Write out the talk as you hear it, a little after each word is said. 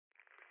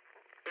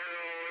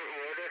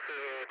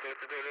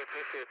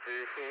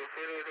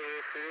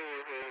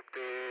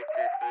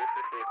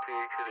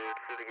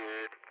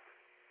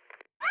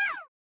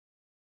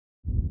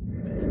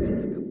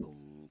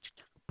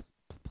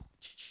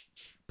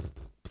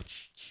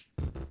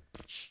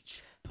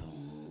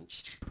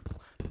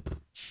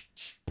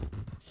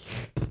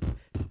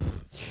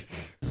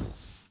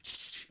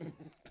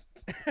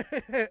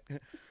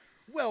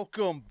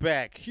Welcome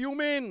back,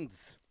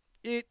 humans.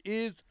 It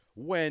is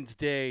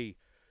Wednesday.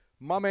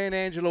 My man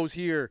Angelo's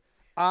here.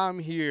 I'm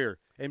here.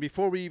 And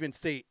before we even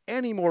say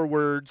any more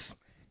words,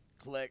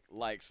 click,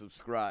 like,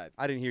 subscribe.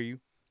 I didn't hear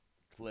you.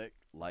 Click,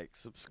 like,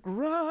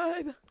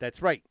 subscribe.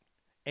 That's right.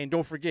 And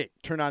don't forget,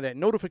 turn on that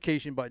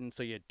notification button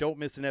so you don't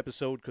miss an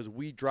episode because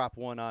we drop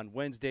one on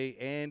Wednesday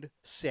and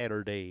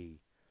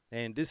Saturday.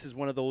 And this is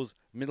one of those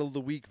middle of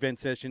the week vent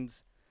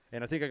sessions.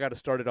 And I think I got to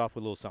start it off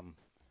with a little something.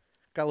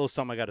 Got a little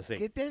something I got to say.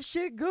 Get that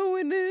shit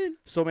going then.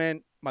 So,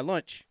 man, my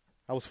lunch.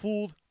 I was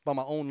fooled by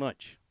my own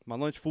lunch. My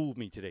lunch fooled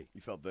me today.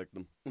 You felt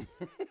victim.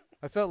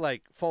 I felt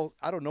like false.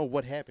 I don't know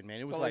what happened,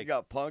 man. It was like you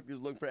got punked. You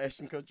was looking for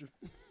Ashton Kutcher.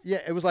 Yeah,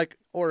 it was like,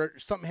 or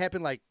something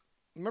happened. Like,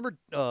 remember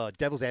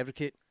Devil's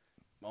Advocate?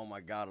 Oh my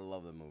God, I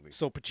love that movie.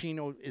 So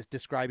Pacino is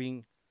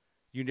describing,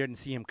 you didn't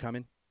see him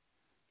coming,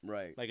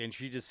 right? Like, and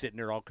she's just sitting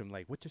there all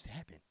like, what just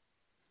happened?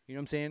 You know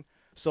what I'm saying?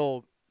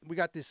 So we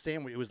got this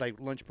sandwich. It was like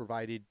lunch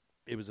provided.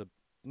 It was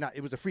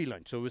a free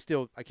lunch, so it was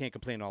still, I can't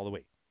complain all the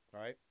way.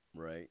 All right.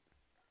 Right.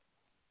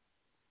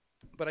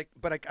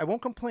 But I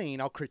won't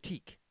complain. I'll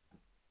critique.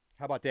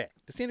 How about that?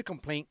 This ain't a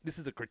complaint. This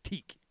is a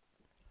critique.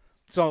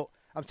 So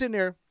I'm sitting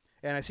there,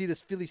 and I see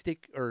this Philly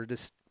steak, or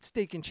this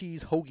steak and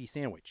cheese hoagie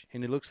sandwich,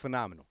 and it looks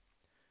phenomenal.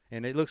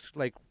 And it looks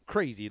like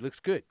crazy. It looks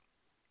good.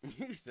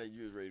 You said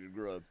you was ready to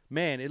grub.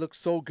 Man, it looked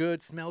so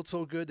good. Smelled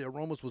so good. The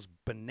aromas was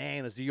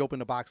bananas. You open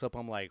the box up,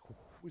 I'm like,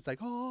 it's like,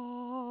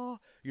 oh.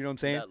 You know what I'm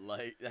saying? That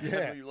light. That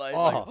yeah. Light,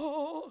 oh. like,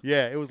 oh.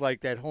 Yeah, it was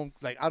like that home,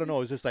 like, I don't know.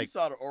 It's just like. You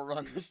saw the aura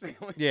on the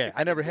sandwich. Yeah,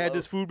 I never had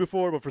this food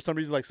before, but for some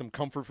reason, like, some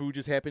comfort food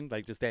just happened.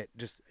 Like,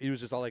 it was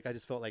just all like, I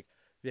just felt like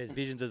there's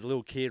visions as a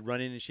little kid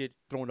running and shit,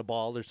 throwing a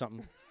ball or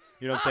something.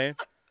 You know what I'm saying?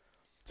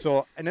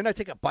 So, and then I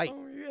take a bite.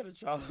 Oh, you had a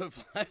childhood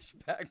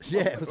flashback.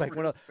 Yeah, it was like,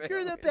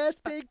 you're the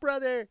best big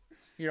brother.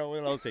 You know, one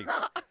of those things.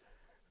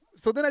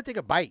 So then I take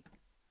a bite.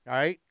 All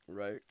right?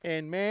 Right.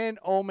 And man,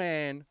 oh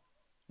man,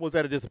 was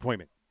that a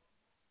disappointment.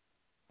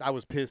 I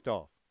was pissed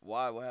off.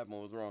 Why? What happened?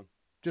 What was wrong?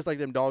 Just like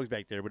them dogs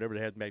back there, whatever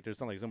they had back there.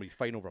 Something like somebody's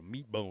fighting over a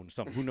meat bone or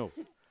something. Who knows?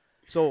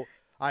 So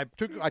I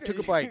took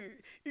a bite.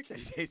 You said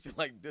it tasted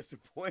like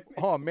disappointment.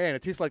 Oh man,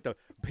 it tastes like the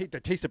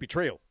taste of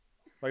betrayal.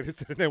 Like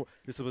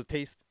this was a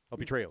taste of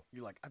betrayal.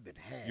 You're like, I've been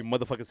had. You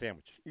motherfucking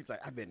sandwich. He's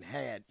like, I've been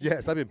had.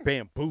 Yes, I've been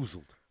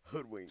bamboozled.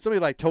 Hoodwinked. Somebody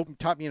like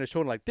tapped me in the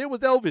shoulder like, there was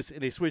Elvis,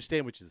 and they switched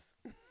sandwiches.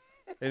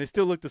 And it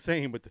still looked the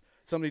same, but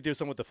somebody did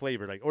something with the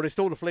flavor. Like, or they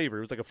stole the flavor.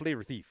 It was like a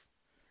flavor thief.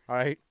 All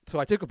right? So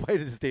I took a bite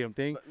of this damn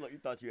thing. Look, you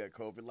thought you had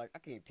COVID. Like, I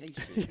can't taste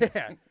it.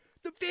 Yeah.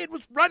 The vid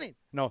was running.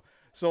 No.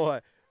 So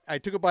I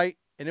took a bite,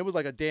 and it was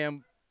like a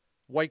damn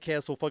White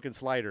Castle fucking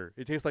slider.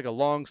 It tastes like a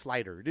long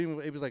slider.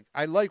 It was like,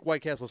 I like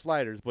White Castle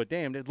sliders, but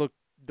damn, it looked,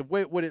 the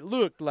way what it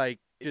looked like.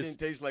 It didn't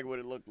taste like what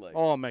it looked like.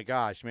 Oh, my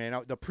gosh,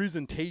 man. The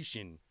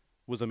presentation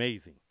was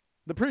amazing.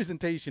 The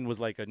presentation was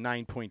like a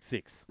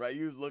 9.6. Right,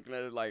 you was looking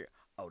at it like,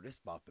 oh, this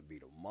about to be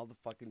the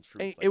motherfucking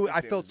truth. Like,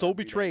 I felt so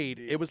betrayed.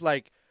 It was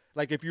like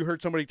if you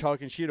heard somebody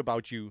talking shit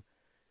about you,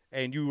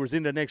 and you was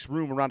in the next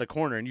room around the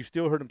corner, and you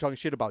still heard them talking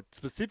shit about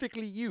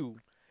specifically you,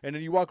 and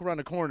then you walk around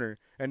the corner,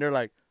 and they're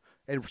like,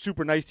 and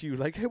super nice to you,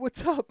 like, hey,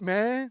 what's up,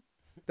 man?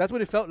 That's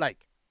what it felt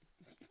like.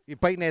 You're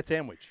biting that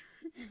sandwich.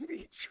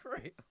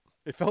 Betrayal.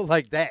 It felt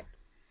like that.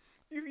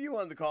 You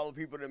wanted to call the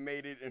people that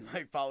made it and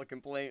like file a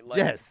complaint. Like,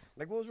 yes.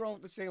 Like, what was wrong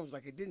with the sandwich?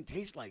 Like, it didn't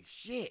taste like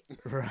shit.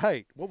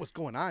 Right. What was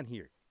going on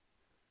here?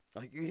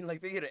 Like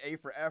they get an A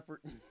for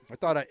effort. I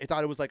thought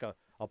it was like a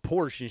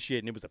Porsche and shit,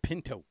 and it was a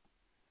Pinto.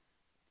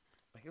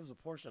 Like, it was a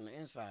Porsche on the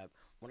inside.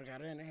 When I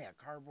got in, they had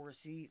cardboard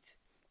seats,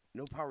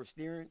 no power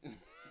steering.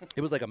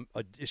 It was like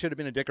it should have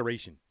been a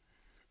decoration.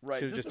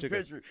 Right, just a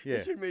picture. Yeah.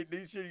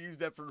 They should have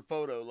used that for the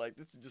photo. Like,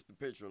 this is just a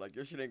picture. Like,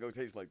 your shit ain't gonna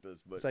taste like this.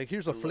 But it's like,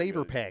 here's a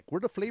flavor pack. Where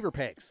are the flavor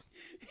packs?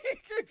 He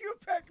gave you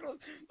a pack of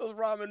those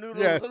ramen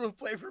noodles, yeah. Little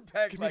flavor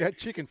packs. Give me that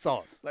chicken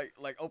sauce. Like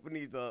open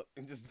these up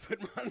and just put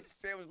them on the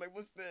sandwich. Like,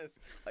 what's this?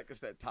 Like, it's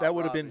that top. That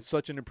would have been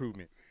such an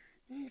improvement.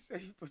 He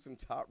said you put some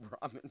top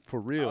ramen for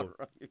real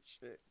on your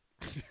shit.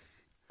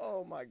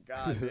 Oh my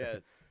God, yeah,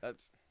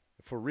 that's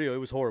for real. It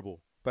was horrible,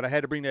 but I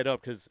had to bring that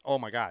up because oh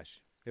my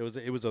gosh, I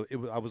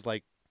was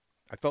like.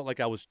 I felt like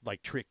I was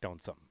like tricked on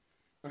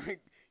something.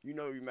 You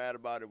know you're mad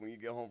about it when you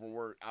get home from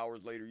work.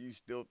 Hours later, you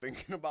still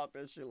thinking about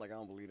that shit. Like, I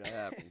don't believe that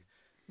happened.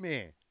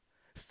 Man,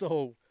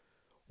 so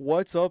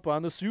what's up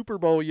on the Super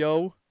Bowl,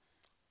 yo?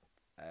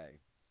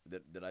 Hey,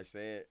 did I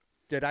say it?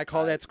 Did I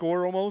call that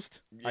score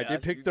almost? Yeah, I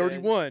did pick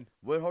 31.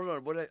 Wait, hold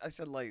on. I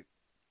said like,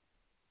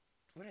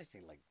 what did I say,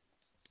 like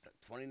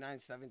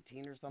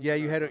 29-17 or something?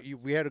 Yeah,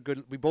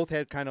 we both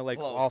had kind of like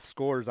close off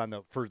scores on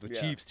for the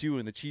Chiefs too,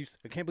 and the Chiefs,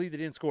 I can't believe they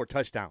didn't score a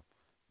touchdown.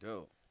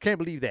 Dude. Can't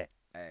believe that.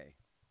 Hey.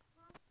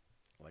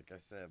 like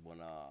I said, when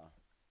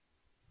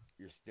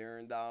you're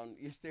staring down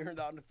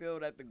the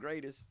field at the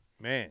greatest.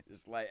 Man,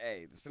 It's like,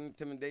 hey, it's an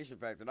intimidation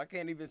factor. And I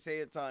can't even say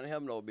it's on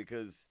him though,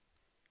 because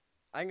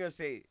I ain't gonna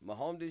say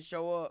Mahomes didn't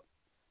show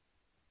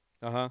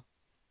up.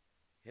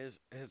 His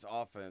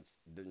offense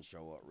didn't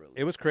show up really.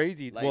 It was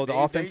crazy. Like, well, the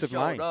offensive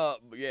line. They showed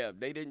up, but yeah,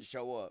 they didn't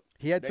show up.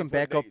 He had some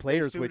backup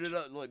players,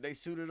 they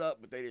suited up,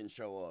 but they didn't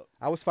show up.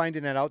 I was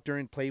finding that out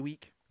during play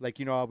week. Like,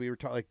 you know, how we were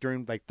talking, like,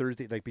 during, like,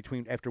 Thursday, like,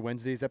 after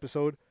Wednesday's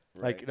episode.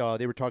 Right. Like,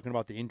 they were talking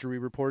about the injury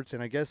reports.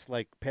 And I guess,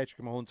 like,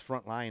 Patrick Mahomes'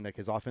 front line, like,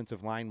 his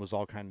offensive line was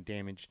all kind of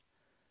damaged.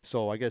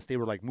 So I guess they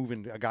were, like,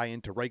 moving a guy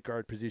into right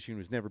guard position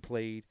who's never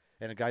played.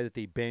 And a guy that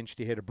they benched,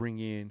 they had to bring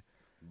in.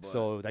 But,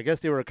 so I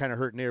guess they were kind of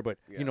hurting there. But,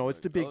 yeah, you know, it's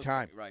the big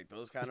time. Right.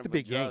 Those kind it's of the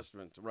big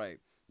adjustments. Game. Right.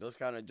 Those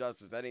kind of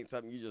adjustments, that ain't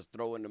something you just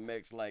throw in the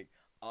mix like,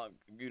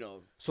 you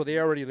know. So they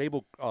already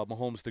labeled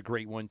Mahomes the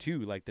great one, too.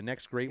 Like, the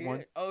next great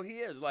one. Oh, he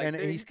is. Like, and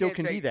he still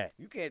can be that.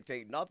 You can't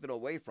take nothing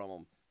away from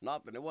him.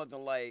 Nothing. It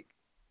wasn't like.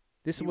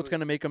 This is what's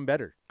going to make him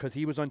better, because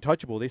he was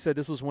untouchable. They said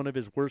this was one of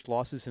his worst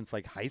losses since,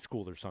 like, high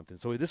school or something.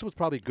 So this was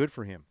probably good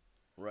for him.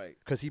 Right.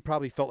 Because he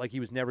probably felt like he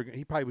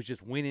probably was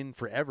just winning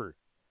forever.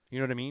 You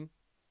know what I mean?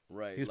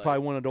 Right. He was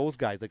probably one of those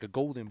guys, like a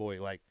golden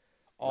boy, like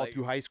all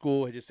through high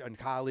school, just in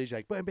college,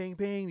 like bang, bang,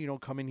 bang, you know,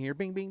 come in here,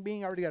 bing, bing,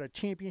 bing, already got a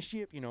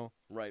championship, you know.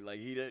 Right. Like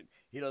he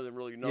doesn't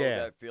really know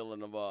that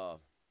feeling of,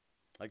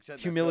 like I said,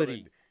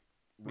 humility.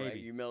 Right.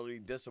 Maybe. Humility,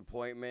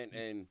 disappointment,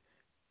 and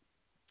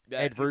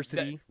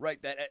adversity.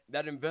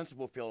 That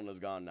invincible feeling is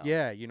gone now.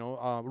 Yeah, you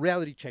know,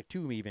 reality check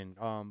too, even.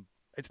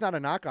 It's not a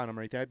knock on him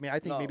or anything. I mean, I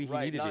think maybe he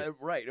needed it.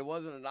 Right. It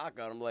wasn't a knock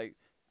on him. Like,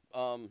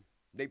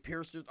 they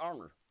pierced his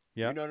armor.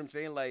 Yeah. You know what I'm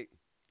saying? Like,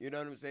 you know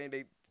what I'm saying?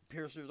 They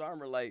pierced his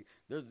armor. Like,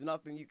 there's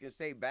nothing you can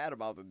say bad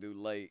about the dude.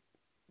 Like,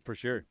 for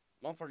sure.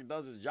 Motherfucker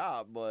does his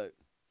job, but,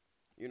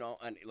 you know,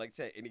 and like I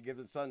said, any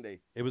given Sunday,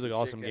 it was an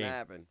awesome game.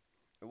 Happen.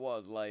 It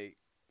was like.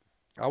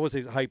 I was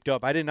hyped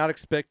up. I did not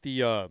expect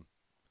the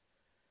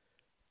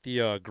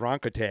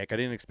Gronk attack. I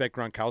didn't expect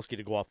Gronkowski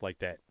to go off like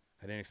that.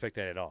 I didn't expect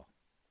that at all.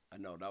 I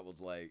know that was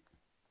like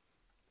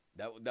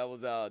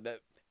that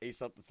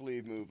ace up the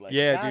sleeve move. Like,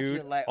 yeah,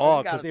 dude. Like,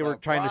 because they were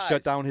trying to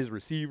shut down his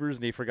receivers,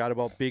 and they forgot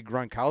about Big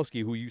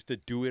Gronkowski, who used to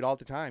do it all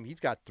the time. He's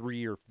got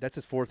that's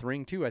his 4th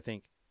ring too. I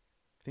think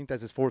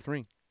that's his 4th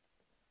ring.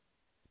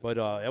 But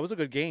it was a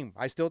good game.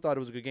 I still thought it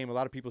was a good game. A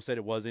lot of people said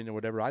it wasn't or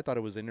whatever. I thought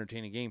it was an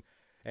entertaining game,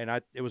 and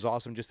it was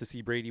awesome just to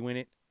see Brady win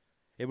it.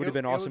 It would have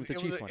been awesome if the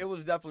Chiefs won. It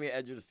was definitely an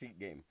edge of the seat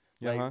game.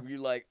 Like, you're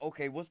like,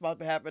 okay, what's about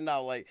to happen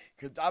now? Like,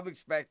 because I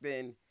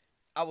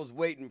was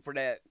waiting for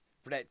that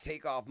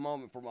takeoff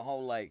moment for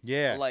Mahomes. Like,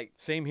 yeah, like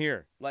same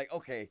here. Like,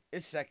 okay,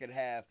 it's second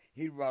half.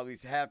 He'd probably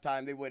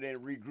halftime. They went in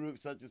and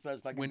regroup, such and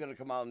such. Like, he's gonna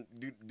come out and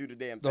do the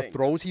damn thing. The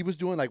throws he was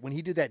doing, like when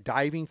he did that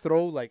diving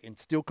throw, like and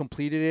still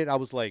completed it, I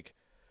was like,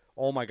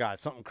 oh my God,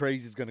 something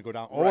crazy is gonna go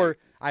down. Right. Or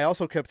I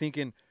also kept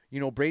thinking, you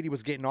know, Brady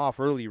was getting off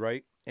early,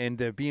 right?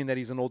 And being that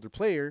he's an older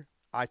player,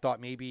 I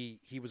thought maybe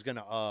he was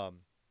gonna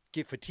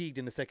get fatigued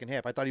in the second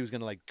half. I thought he was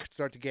gonna like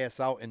start to gas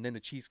out, and then the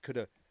Chiefs could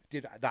have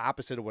did the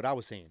opposite of what I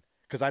was saying.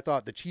 Because I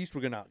thought the Chiefs were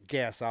going to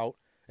gas out,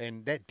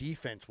 and that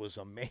defense was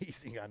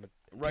amazing on the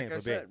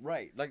Tampa Bay.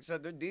 Like I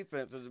said, their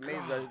defense is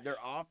amazing. Their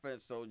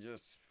offense, though,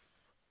 just,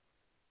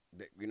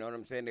 you know what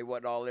I'm saying? They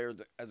wasn't all there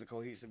as a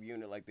cohesive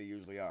unit like they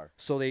usually are.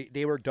 So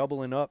they were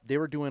doubling up. They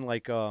were doing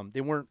like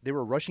they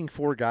were rushing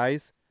 4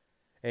 guys,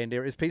 and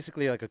it's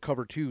basically like a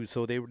cover 2.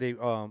 So they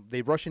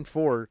rushing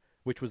 4,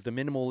 which was the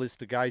minimalist.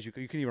 The guys you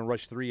could even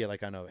rush 3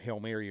 like on a Hail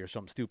Mary or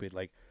something stupid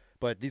like.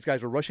 But these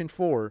guys were rushing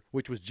 4,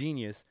 which was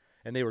genius.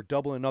 And they were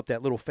doubling up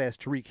that little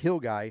fast Tariq Hill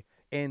guy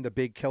and the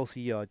big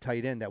Kelsey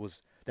tight end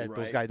those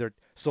guys there.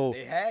 So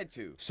they had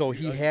to. So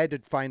he had to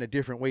find a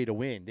different way to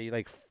win. They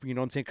you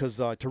know what I'm saying? Because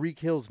Tariq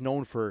Hill's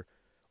known for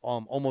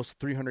almost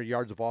 300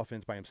 yards of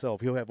offense by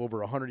himself. He'll have over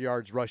 100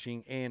 yards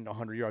rushing and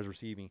 100 yards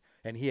receiving,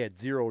 and he had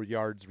 0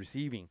 yards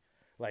receiving.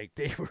 Like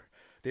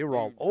they were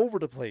all over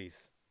the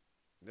place.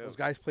 Dude, those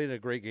guys played a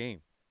great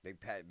game. They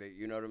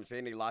you know what I'm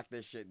saying? They locked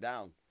this shit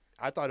down.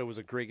 I thought it was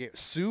a great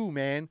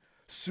game.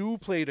 Sue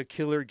played a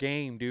killer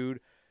game,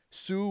 dude.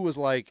 Sue was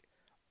like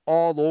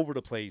all over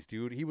the place,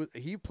 dude.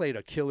 He played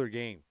a killer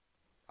game.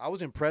 I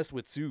was impressed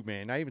with Sue,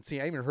 man. I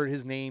haven't heard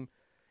his name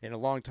in a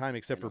long time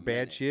except for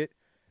bad shit.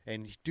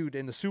 And dude,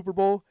 in the Super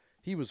Bowl,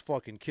 he was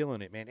fucking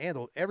killing it, man. And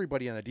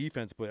everybody on the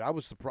defense, but I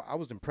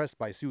was impressed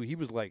by Sue. He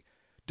was like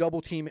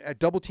double team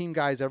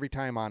guys every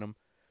time on him.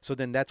 So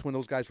then that's when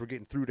those guys were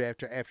getting through to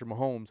after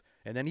Mahomes,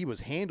 and then he was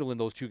handling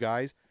those 2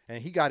 guys,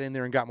 and he got in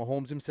there and got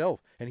Mahomes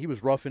himself, and he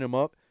was roughing him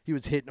up. He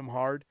was hitting him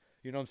hard.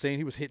 You know what I'm saying?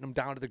 He was hitting him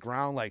down to the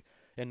ground, like,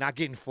 and not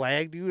getting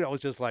flagged, dude. I was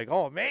just like,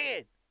 oh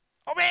man.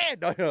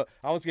 I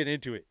was getting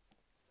into it.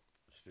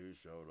 Stu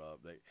showed up.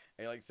 Like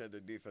I said,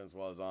 the defense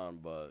was on,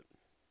 but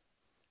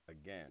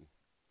again,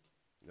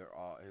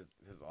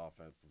 his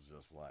offense was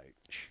just like.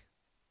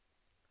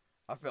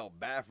 I felt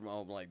bad for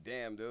Mahomes. Like,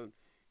 damn, dude,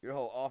 your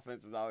whole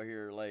offense is out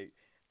here like.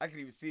 I could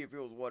even see if it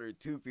was 1 or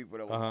 2 people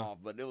that was off,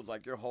 but it was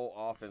like your whole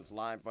offense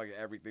line, fucking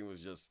everything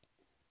was just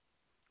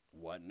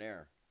wasn't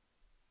there.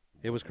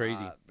 It was crazy.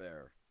 Not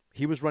there.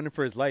 he was running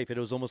for his life, and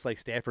it was almost like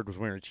Stafford was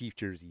wearing a Chief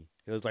jersey.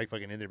 It was like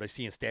fucking in there by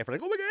seeing Stafford,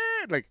 like, oh my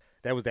god, like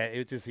that was that.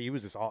 It just he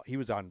was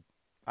on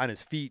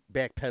his feet,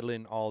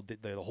 backpedaling all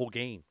the whole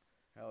game.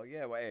 Hell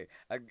yeah. Well, hey,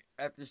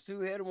 after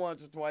Stu hit him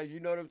once or twice, you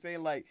know what I'm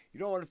saying? Like, you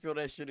don't want to feel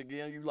that shit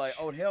again. You like,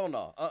 oh, hell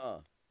no.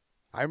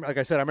 Like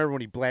I said, I remember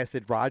when he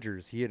blasted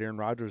Rodgers. He hit Aaron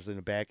Rodgers in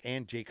the back,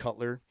 and Jay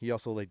Cutler. He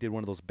also like did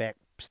one of those back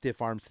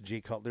stiff arms to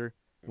Jay Cutler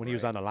when he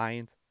was on the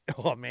Lions.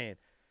 Oh man,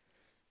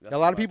 a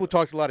lot of people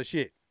talked a lot of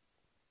shit,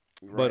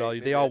 but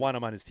they all want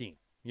him on his team.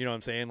 You know what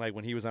I'm saying? Like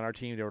when he was on our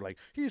team, they were like,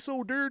 he's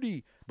so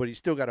dirty, but he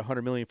still got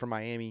 $100 million from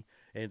Miami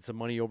and some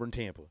money over in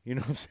Tampa. You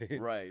know what I'm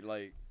saying? Right,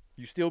 like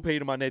you still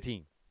paid him on that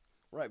team.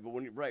 Right, but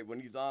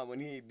when he's on, when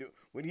he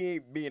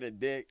ain't being a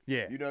dick,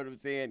 yeah, you know what I'm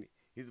saying?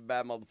 He's a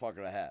bad motherfucker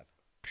to have.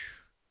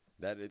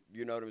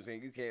 You know what I'm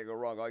saying? You can't go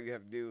wrong. All you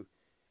have to do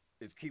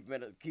is keep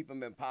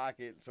him in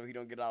pocket so he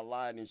don't get out of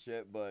line and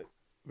shit. But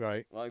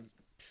right.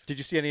 Did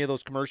you see any of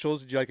those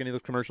commercials? Did you like any of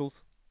those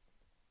commercials?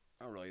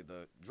 Not really.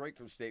 The Drake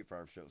from State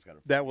Farm show was kind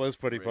of funny. That was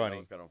pretty funny. That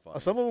was kind of funny.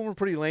 Some of them were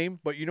pretty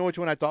lame, but you know which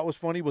one I thought was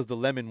funny was the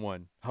lemon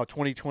one. How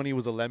 2020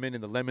 was a lemon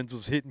and the lemons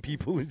was hitting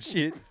people and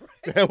shit.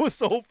 That was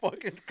so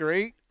fucking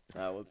great.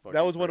 That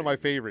was one of my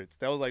favorites.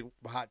 That was like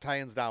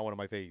hands down one of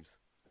my faves.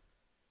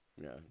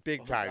 Yeah.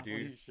 Big time,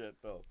 dude. Holy shit,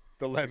 though.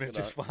 The lemons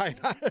just flying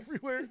out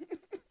everywhere.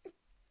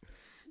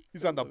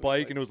 He's on the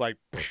bike and it was like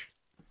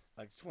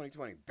it's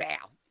 2020. Bow.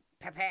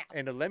 Pow, pow.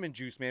 And the lemon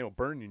juice, man, will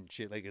burn you and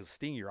shit. Like it'll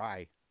sting your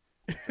eye.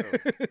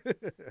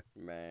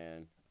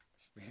 Man.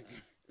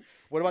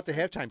 What about the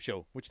halftime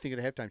show? What you think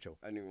of the halftime show?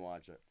 I didn't even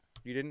watch it.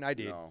 You didn't? I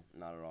did. No,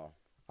 not at all.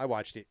 I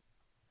watched it.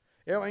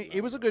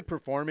 It was a good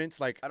performance.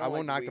 Like I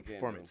won't knock the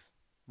performance.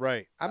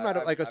 Right. I'm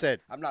not like I said.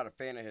 I'm not a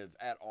fan of his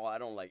at all. I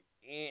don't like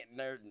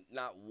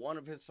not one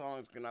of his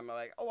songs. And I'm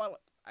like, oh,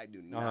 I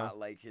do not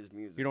like his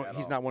music. You don't.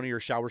 He's not one of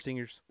your shower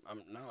singers.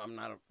 I'm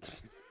not a.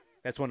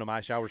 That's one of my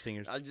shower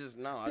singers. I just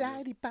no. I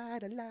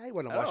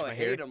don't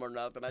hate him or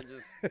nothing.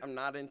 I'm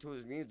not into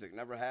his music.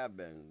 Never have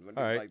been. When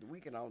it was like the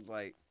weekend, I was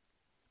like,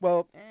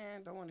 well,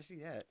 don't want to see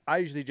that. I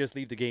usually just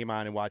leave the game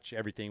on and watch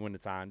everything when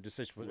it's on.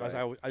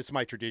 It's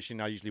my tradition.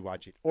 I usually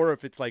watch it. Or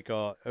if it's like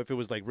if it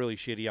was like really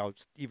shitty,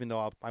 even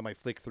though I might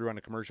flick through on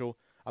a commercial,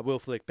 I will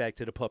flick back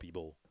to the Puppy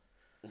Bowl.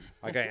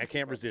 I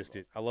can't resist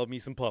it. I love me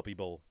some Puppy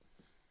Bowl.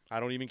 I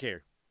don't even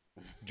care.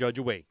 Judge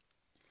away.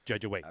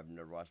 Judge away. I've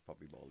never watched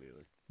Puppy Bowl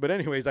either. But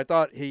anyways, I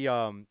thought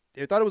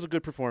I thought it was a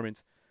good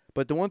performance.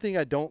 But the one thing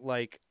I don't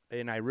like,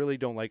 and I really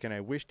don't like, and I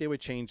wish they would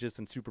change this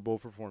in Super Bowl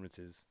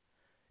performances,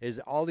 is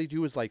all they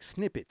do is like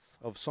snippets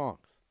of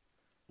songs.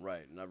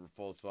 Right, never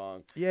full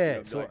song.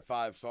 Yeah, so like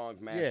 5 songs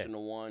mashed into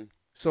one.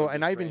 So,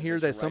 and I even hear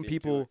that some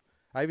people,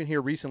 I even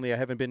hear recently, I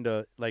haven't been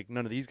to like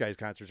none of these guys'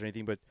 concerts or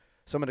anything, but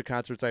some of the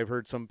concerts I've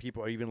heard, some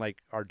people are even like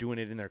are doing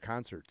it in their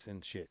concerts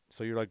and shit.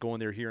 So you're like going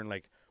there hearing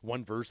like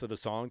one verse of the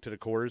song to the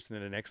chorus and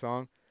then the next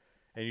song,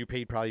 and you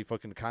paid probably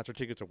fucking concert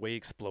tickets are way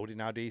exploded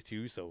nowadays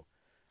too. So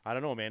I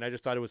don't know, man. I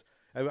just thought it was,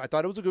 I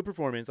thought it was a good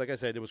performance. Like I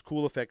said, there was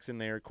cool effects in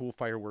there, cool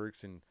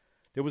fireworks, and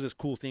there was this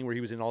cool thing where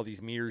he was in all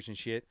these mirrors and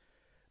shit.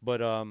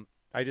 But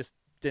I just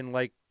didn't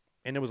like,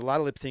 and there was a lot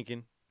of lip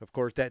syncing. Of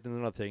course, that's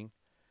another thing.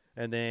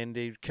 And then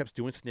they kept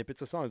doing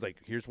snippets of songs. Like,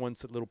 here's one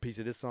little piece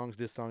of this song,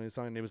 this song, this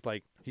song. And it was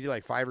like, he did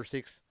like 5 or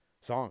 6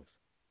 songs.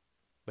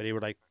 But they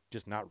were like,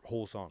 just not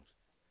whole songs.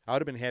 I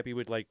would have been happy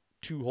with like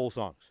 2 whole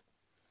songs.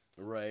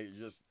 Right.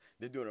 Just,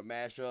 they're doing a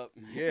mashup.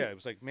 Yeah. It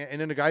was like, man.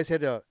 And then the guys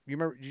had you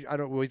remember,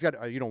 he's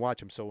got, you don't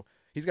watch him. So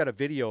he's got a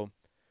video.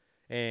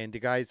 And the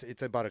guys,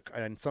 it's about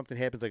and something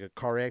happens like a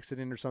car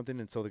accident or something.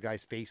 And so the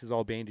guy's face is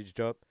all bandaged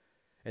up.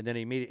 And then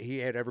he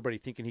had everybody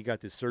thinking he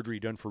got this surgery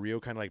done for real,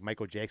 kind of like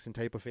Michael Jackson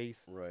type of face.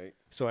 Right.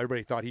 So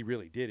everybody thought he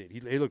really did it.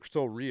 He looked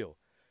so real.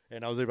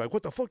 And I was like,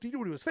 what the fuck did he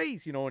do to his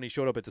face? You know, and he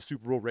showed up at the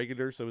Super Bowl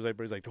regular. So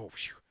everybody's like, oh,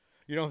 phew.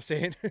 You know what I'm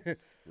saying?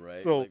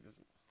 Right. So,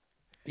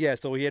 yeah,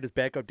 so he had his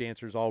backup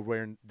dancers all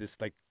wearing this,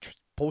 like,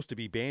 supposed to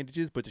be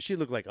bandages, but the shit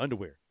looked like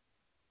underwear.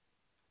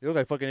 It looked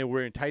like fucking they were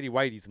wearing tighty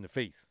whities in the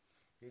face.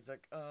 He's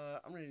like,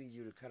 I'm going to need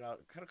you to cut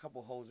a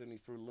couple holes in these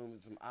Fruit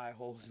Looms, some eye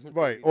holes.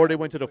 Right. Or they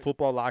went to the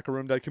football locker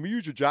room. Like, can we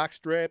use your jock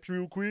straps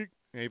real quick?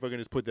 And he fucking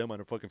just put them on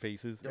their fucking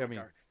faces. They're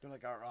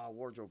like our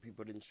wardrobe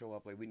people didn't show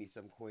up. Like, we need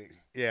something quick.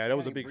 Yeah, that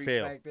was a big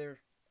fail. Back there.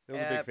 That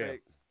was a big fail.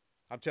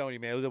 I'm telling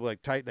you, man, it was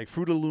like tight, like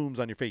Fruit Looms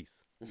on your face.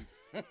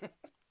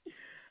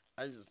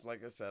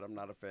 Like I said, I'm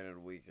not a fan of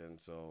the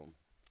Weeknd, so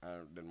I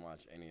didn't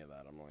watch any of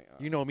that. I'm like,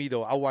 you know me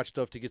though, I'll watch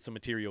stuff to get some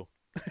material.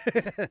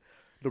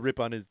 The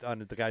rip on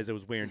the guys that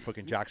was wearing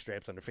fucking jock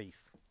straps on their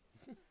face.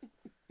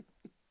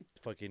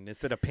 Fucking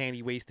instead of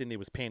panty wasting, it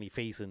was panty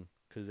facing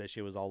because that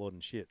shit was all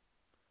loading shit.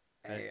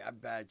 Hey, I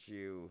bet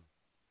you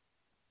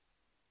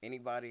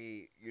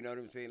anybody, you know what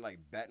I'm saying, like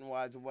betting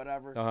wise or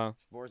whatever,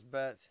 sports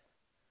bets.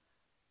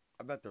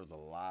 I bet there was a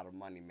lot of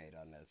money made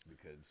on this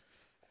because.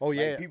 Oh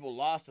yeah, people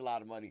lost a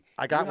lot of money.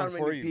 I got one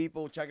for you.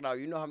 People, check it out.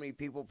 You know how many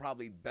people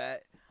probably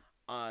bet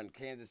on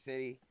Kansas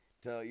City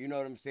to, you know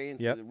what I'm saying,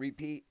 to the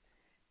repeat,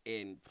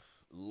 and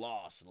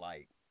lost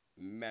like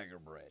mega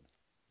bread.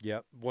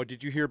 Yep. What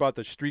did you hear about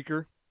the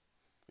streaker?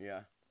 Yeah.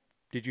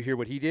 Did you hear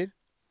what he did?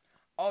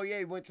 Oh yeah,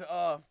 he went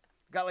to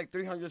got like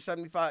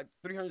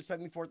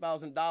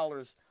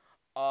 $374,000.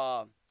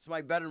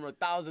 Somebody bet him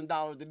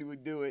 $1,000 that he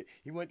would do it.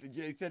 He went to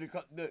jail. He said he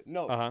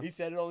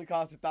said it only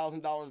cost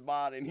 $1,000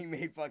 bond, and he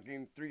made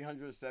fucking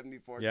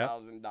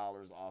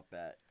 $374,000 off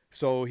that.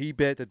 So he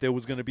bet that there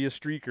was going to be a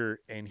streaker,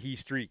 and he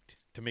streaked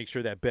to make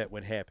sure that bet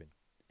would happen,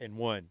 and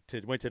won.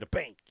 Went to the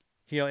bank.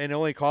 And it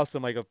only cost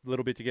him like a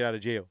little bit to get out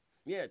of jail.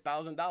 Yeah,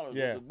 $1,000 was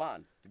his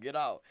bond to get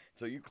out.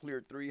 So you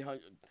cleared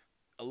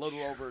a little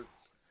over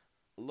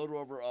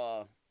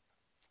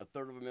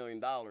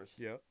 $250,000.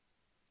 Yeah.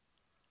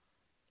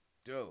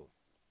 Dude.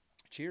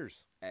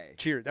 Cheers. Hey.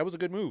 Cheers. That was a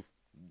good move.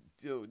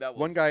 Dude, that was...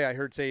 One guy I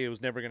heard say it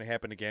was never going to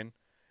happen again,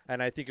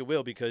 and I think it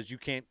will because you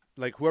can't,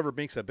 like, whoever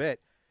makes a bet,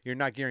 you're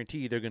not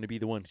guaranteed they're going to be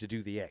the ones to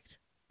do the act.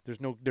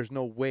 There's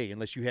no way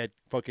unless you had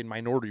fucking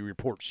Minority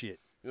Report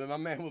shit. You know, my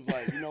man was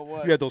like, you know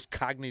what? You had those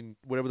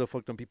whatever the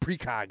fuck them be,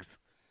 precogs.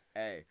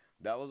 Hey,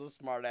 that was a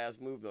smart-ass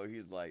move, though.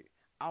 He's like,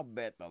 I'll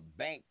bet the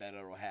bank that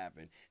it'll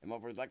happen. And my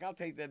friend's like, I'll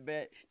take that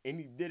bet. And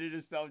he did it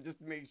himself just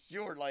to make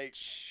sure, like,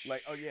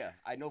 oh, yeah,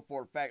 I know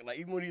for a fact. Like,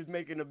 even when he was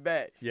making a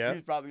bet, he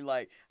was probably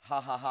like,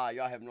 ha, ha, ha,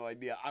 y'all have no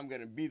idea. I'm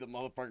going to be the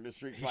motherfucker the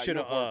street. So I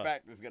know for a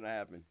fact it's going to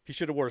happen. He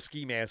should have wore a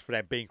ski mask for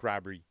that bank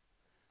robbery.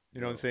 You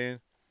know what I'm saying?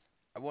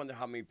 I wonder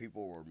how many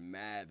people were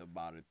mad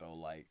about it, though.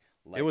 Like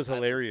it was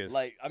hilarious.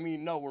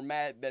 We're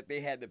mad that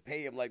they had to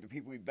pay him. Like, the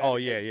people he bet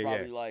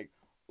probably like,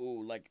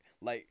 ooh, like,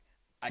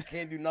 I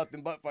can't do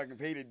nothing but fucking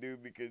pay the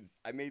dude because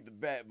I made the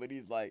bet. But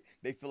he's like,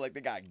 they feel like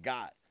they got.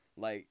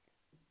 Like,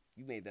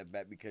 you made that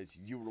bet because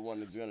you were the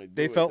one that's going to do it.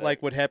 They felt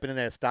like what happened in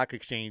that stock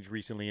exchange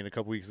recently a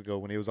couple weeks ago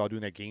when they was all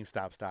doing that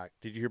GameStop stock.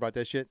 Did you hear about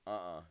that shit?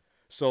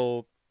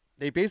 So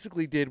they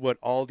basically did what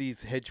all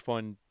these hedge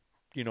fund,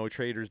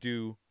 traders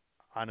do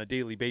on a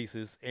daily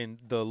basis. And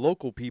the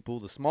local people,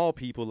 the small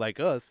people like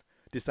us,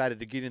 decided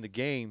to get in the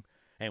game.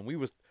 And we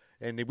was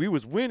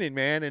winning,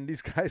 man, and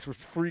these guys were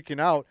freaking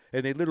out,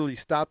 and they literally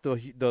stopped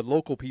the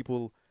local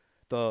people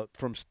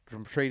from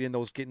trading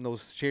getting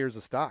those shares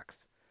of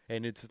stocks,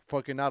 and it's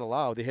fucking not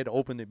allowed. They had to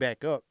open it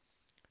back up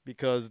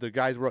because there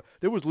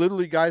was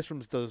literally guys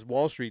from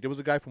Wall Street. There was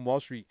a guy from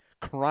Wall Street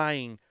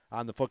crying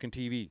on the fucking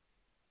TV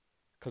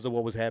because of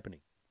what was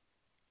happening.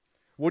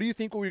 What do you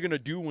think we're gonna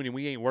do when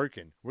we ain't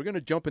working? We're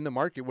gonna jump in the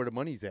market where the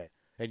money's at,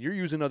 and you're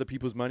using other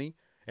people's money,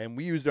 and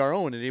we used our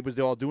own, and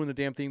they all doing the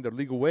damn thing the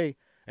legal way.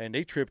 And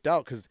they tripped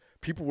out because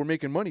people were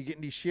making money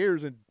getting these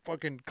shares and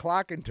fucking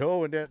clock and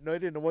toe, and they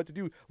didn't know what to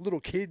do. Little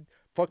kid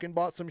fucking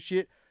bought some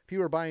shit.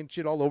 People were buying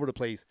shit all over the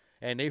place,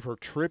 and they were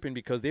tripping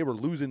because they were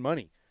losing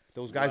money.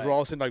 Those guys were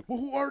all saying like, well,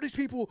 who are these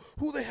people?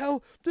 Who the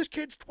hell? This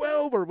kid's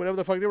 12 or whatever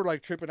the fuck. They were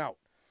like tripping out,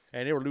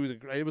 and they were losing.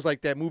 It was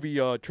like that movie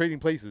Trading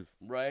Places.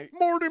 Right.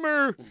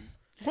 Mortimer.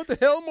 What the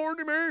hell,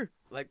 Mortimer?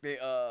 Like they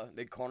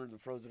cornered the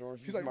frozen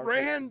orange. He's like,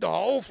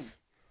 Randolph.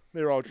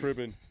 They were all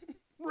tripping.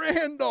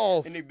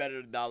 Randolph. And they bet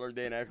 $1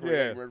 then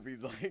after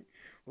Murphy's like,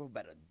 we'll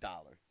bet $1.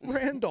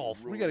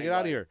 Randolph. We got to get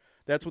out of here.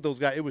 That's what those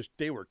guys,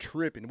 they were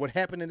tripping. What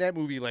happened in that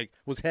movie,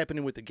 was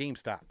happening with the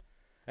GameStop.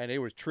 And they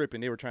were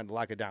tripping. They were trying to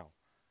lock it down.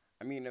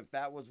 I mean, if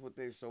that was what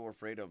they're so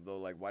afraid of, though,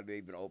 like, why did they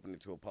even open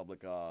it to a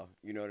public,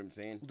 you know what I'm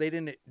saying? They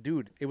didn't,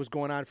 dude, it was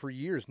going on for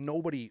years.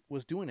 Nobody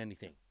was doing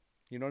anything.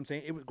 You know what I'm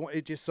saying?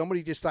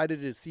 Somebody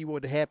decided to see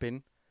what would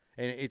happen.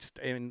 And it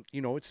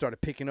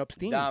started picking up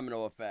steam.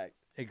 Domino effect.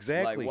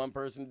 Exactly. Like one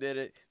person did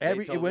it.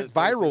 It went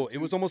viral. It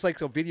was almost like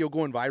a video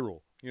going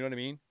viral. You know what I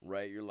mean?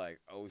 Right. You're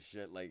like, oh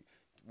shit. Like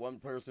one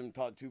person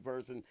taught two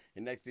person,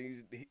 and next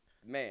thing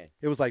man.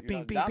 It was like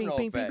bing, bing, bing,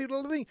 bing, bing,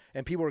 bing, bing,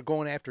 and people were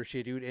going after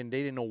shit, dude, and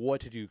they didn't know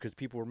what to do because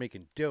people were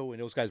making dough,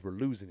 and those guys were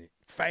losing it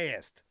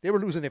fast. They were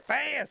losing it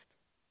fast.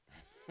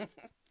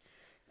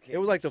 It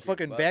was like the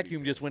fucking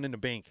vacuum just went in the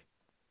bank.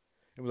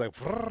 It was like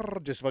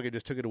just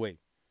took it away.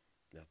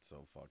 That's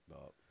so fucked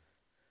up.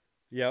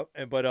 Yeah,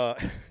 but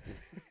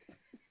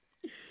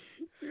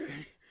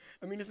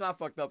I mean, it's not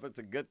fucked up. It's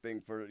a good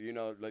thing for,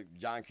 like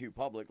John Q.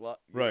 Public, you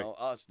know,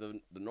 us, the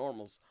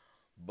normals.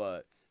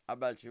 But I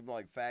bet you,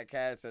 like, fat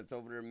cats that's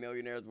over there,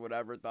 millionaires,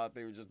 whatever, thought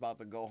they were just about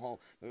to go home,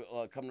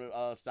 come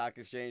to stock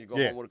exchange, go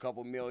home with a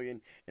couple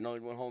million, and only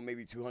went home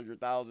maybe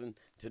 200,000.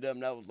 To them,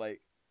 that was like,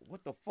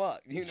 what the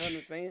fuck? You know what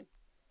I'm saying?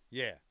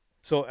 Yeah.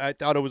 So I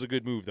thought it was a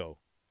good move, though.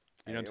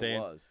 You know what I'm saying? It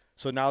was.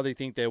 So now they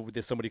think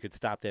that somebody could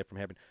stop that from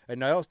happening.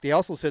 And they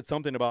also said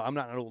something about, I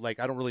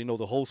don't really know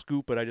the whole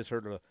scoop, but I just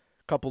heard a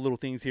couple little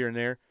things here and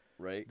there.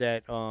 Right.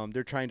 That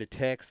they're trying to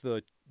tax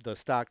the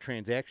stock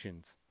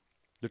transactions.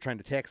 They're trying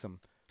to tax them.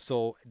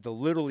 So the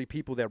literally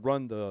people that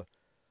run the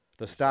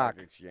stock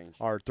exchange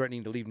are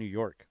threatening to leave New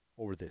York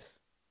over this.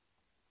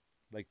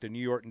 Like the New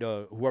York,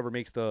 whoever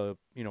makes the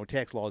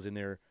tax laws in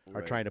there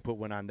are trying to put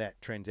one on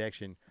that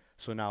transaction.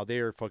 So now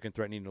they're fucking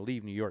threatening to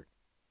leave New York.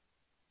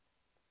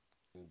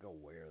 And go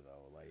where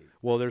though? Like,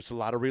 well, there's a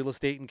lot of real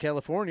estate in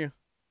California.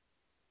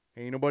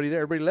 Ain't nobody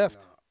there. Everybody left.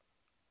 No.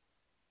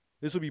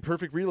 This would be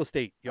perfect real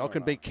estate. Y'all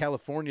can make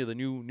California the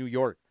new New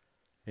York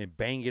and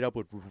bang it up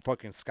with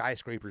fucking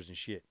skyscrapers and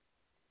shit.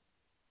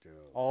 Dude.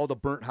 All the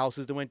burnt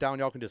houses that went down,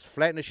 y'all can just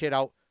flatten the shit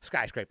out.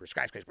 Skyscraper,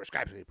 skyscraper,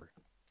 skyscraper.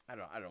 I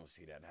don't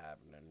see that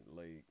happening.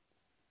 Like,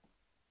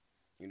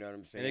 you know what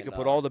I'm saying? And they can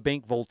put all the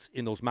bank vaults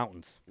in those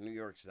mountains. New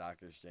York Stock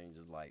Exchange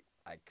is like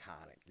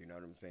iconic. You know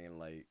what I'm saying?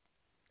 Like,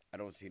 I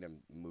don't see them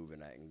moving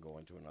that and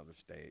going to another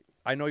state.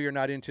 I know you're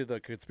not into the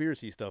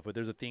conspiracy stuff, but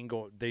there's a thing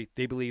going. They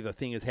believe a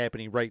thing is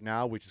happening right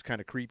now, which is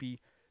kind of creepy,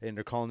 and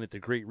they're calling it the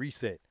Great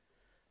Reset.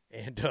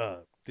 And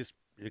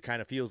it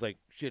kind of feels like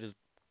shit is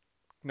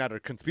not a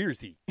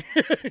conspiracy.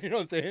 You know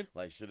what I'm saying?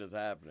 Like, shit is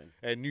happening.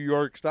 And New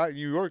York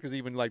is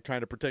even like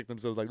trying to protect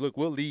themselves. Like, look,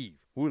 we'll leave.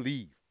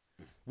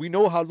 We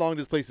know how long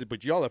this place is,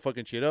 but y'all are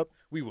fucking shit up.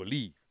 We will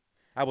leave.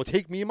 I will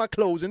take me and my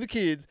clothes and the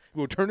kids.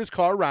 We will turn this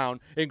car around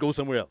and go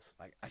somewhere else.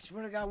 Like, I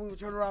swear to God, we will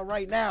turn around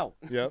right now.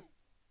 Yep.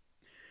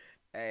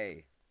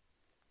 Hey,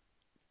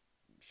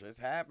 shit's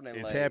happening.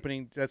 It's like,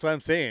 happening. That's what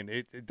I'm saying.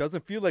 It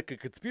doesn't feel like a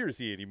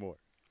conspiracy anymore.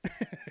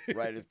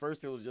 Right. At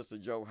first, it was just a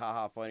joke. Ha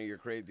ha, funny, you're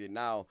crazy. And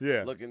now,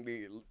 Yeah. looking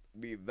the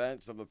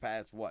events of the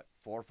past, what,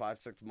 4, 5,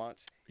 6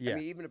 months? Yeah. I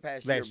mean, even the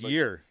past Last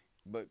year.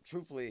 But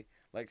truthfully,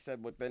 like I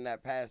said, within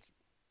that past,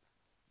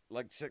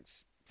 like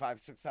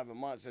 5, 6, 7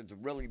 months, it's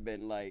really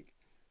been like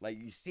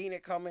you seen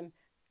it coming,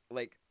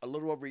 like a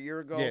little over a year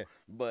ago. Yeah.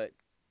 But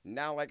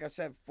now, like I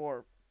said,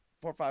 4,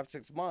 5,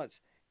 6 months,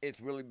 it's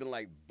really been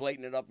like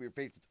blatant it up in your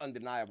face. It's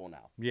undeniable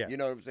now. Yeah. You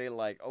know what I'm saying?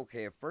 Like,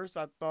 okay, at first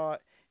I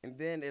thought, and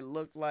then it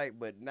looked like,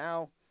 but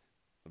now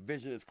the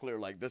vision is clear.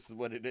 Like, this is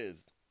what it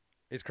is.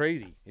 It's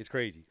crazy. It's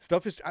crazy.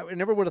 Stuff is. I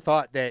never would have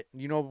thought that.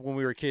 You know, when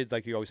we were kids,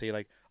 like you always say,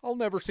 like, I'll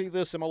never see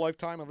this in my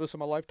lifetime, or this in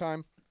my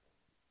lifetime.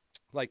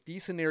 Like,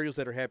 these scenarios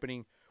that are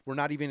happening were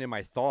not even in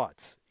my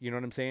thoughts. You know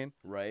what I'm saying?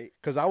 Right.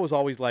 Because I was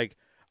always like,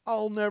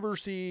 I'll never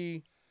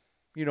see,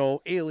 you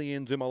know,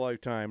 aliens in my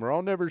lifetime, or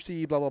I'll never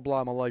see blah blah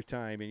blah in my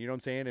lifetime, and you know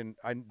what I'm saying?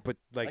 But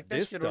like that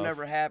this shit stuff, will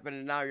never happen,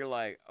 and now you're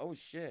like, oh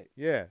shit.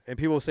 yeah. And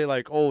people say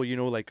like, oh, you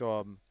know, like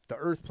the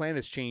Earth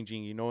planet's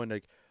changing, you know, and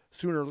like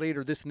sooner or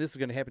later this and this is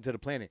gonna happen to the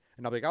planet,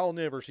 and I'm like, I'll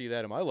never see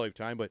that in my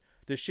lifetime. But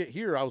this shit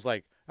here, I was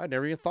like, I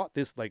never even thought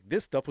this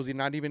stuff was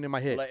not even in my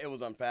head. Like, it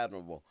was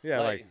unfathomable.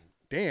 Yeah, like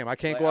damn, I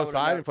can't like, go I would've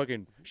outside never- and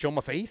fucking show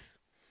my face.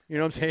 You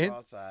know what I'm saying? Go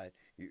outside,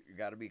 you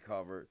got to be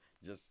covered.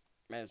 Just,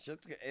 man,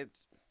 it's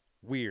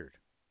Weird.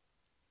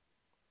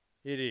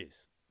 It is.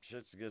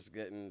 shit's just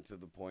getting to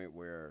the point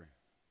where,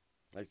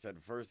 like I said,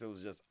 at first it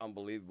was just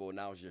unbelievable.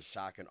 Now it's just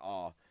shock and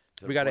awe.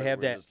 To We the gotta point have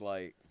where that. it's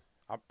like,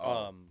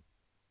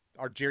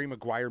 Our Jerry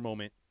Maguire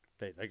moment.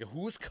 That, like,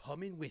 who's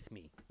coming with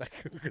me? Like,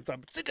 because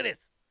I'm sick of this.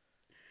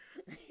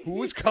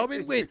 Who's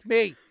coming with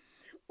me?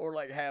 or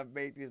like half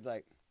baked. He's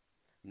like,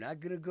 I'm not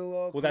gonna go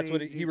all Well, that's what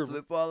crazy, he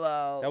flip all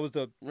out. That was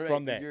the Right,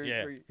 from the that. Jerry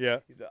Yeah, Springer. yeah.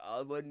 He's like, all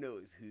I want to know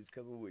is who's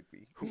coming with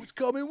me. Who's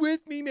coming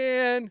with me,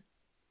 man?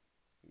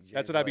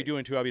 That's what I'd be like,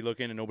 doing too. I'd be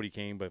looking and nobody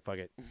came, but fuck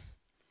it.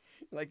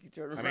 Like, you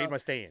turn I around. made my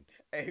stand.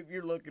 Hey, if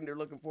you're looking, they're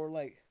looking for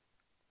like,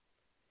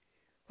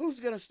 who's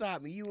gonna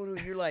stop me? You and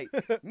who? You're like,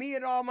 me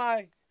and all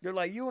my. They're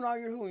like, you and all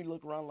your who? And you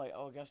look around like,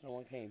 oh, I guess no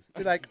one came.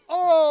 They're like,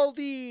 all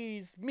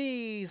these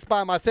me's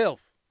by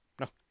myself.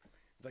 No.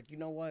 It's like, you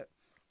know what?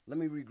 Let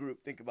me regroup,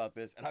 think about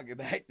this, and I'll get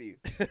back to you.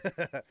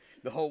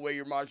 The whole way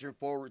you're marching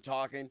forward,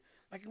 talking,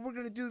 like, we're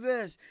gonna do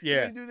this. Yeah.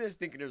 We're gonna do this,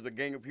 thinking there's a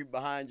gang of people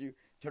behind you.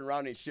 Turn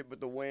around and shit with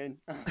the wind,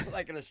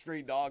 like in a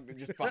stray dog that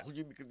just followed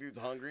you because he was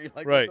hungry.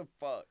 Like, Right. what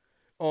the fuck?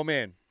 Oh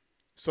man.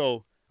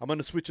 So I'm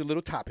gonna switch a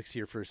little topics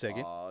here for a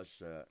second. Oh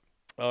shit.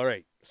 All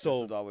right. This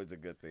So is always a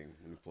good thing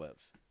when it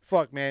flips.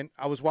 fuck, man.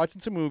 I was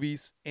watching some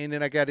movies, and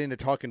then I got into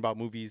talking about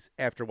movies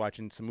after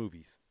watching some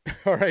movies.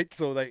 All right.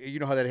 So like, you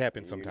know how that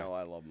happens You sometimes. know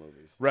I love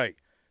movies. Right.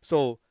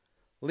 So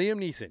Liam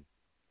Neeson,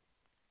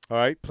 all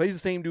right, plays the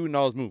same dude in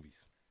all his movies.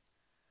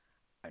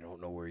 I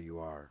don't know where you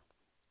are,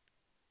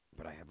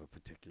 but I have a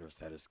particular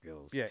set of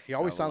skills. Yeah, he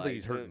always I sounds like like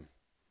he's hurting.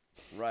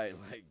 Right,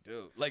 like,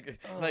 dude. Like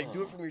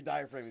do it from your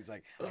diaphragm. He's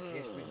like, I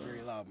can't speak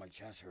very loud. My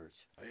chest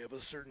hurts. I have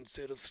a certain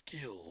set of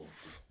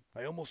skills.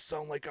 I almost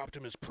sound like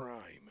Optimus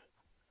Prime.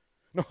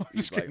 No, I'm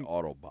He's just like, kidding.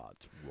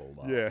 Autobots, roll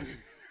out.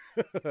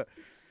 Yeah.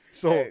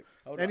 So, Hey,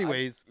 hold on.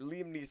 anyways.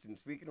 Liam Neeson,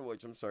 speaking of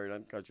which, I'm sorry, I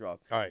didn't cut you off.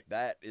 All right.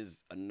 That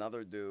is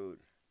another dude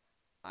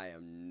I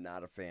am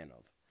not a fan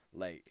of.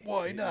 Like,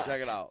 Why not?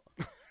 Check it out.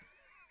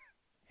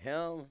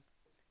 Him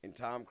and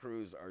Tom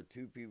Cruise are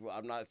two people.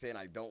 I'm not saying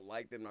I don't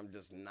like them. I'm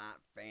just not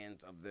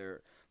fans of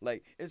their,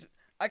 like, it's,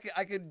 I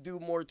could do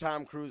more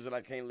Tom Cruise than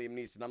I can Liam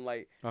Neeson. I'm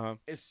like,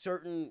 it's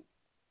certain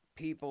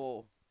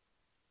people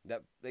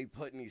that they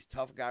put in these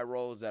tough guy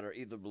roles that are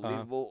either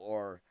believable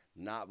or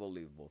not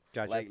believable.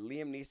 Gotcha. Like,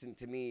 Liam Neeson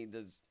to me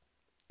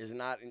he's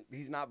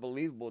not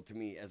believable to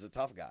me as a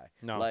tough guy.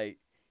 No. Like,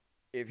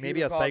 if he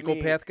Maybe a would've called me-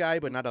 psychopath guy,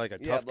 but not like a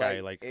yeah, tough guy,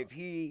 like if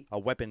he a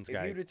weapons if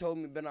guy. you'd have told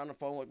me, been on the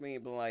phone with me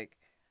and been like,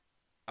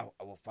 I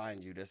will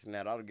find you this and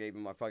that, I'd have gave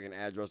him my fucking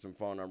address and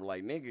phone number.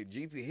 Like, nigga,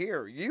 GP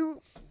here,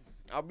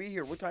 I'll be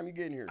here. What time you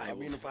getting here? I'll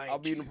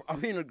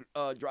be in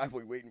the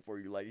driveway waiting for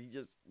you. Like, he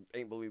just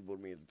ain't believable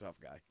to me as a tough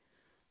guy.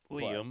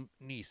 Liam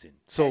Neeson.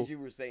 So as you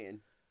were saying,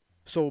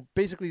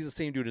 basically he's the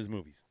same dude in his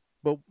movies.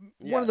 But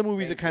Yeah, one of the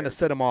movies same that kind of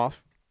character. set him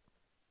off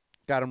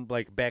got him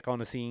like back on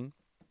the scene,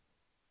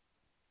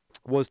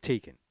 was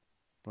Taken.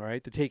 All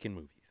right, the Taken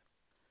movies.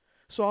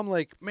 So I'm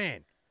like,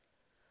 man,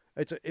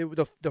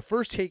 the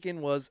first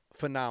Taken was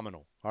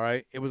phenomenal. All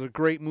right, it was a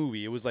great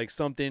movie. It was like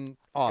something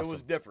awesome. It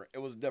was different. It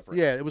was different.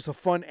 Yeah, it was a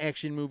fun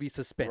action movie,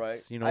 suspense.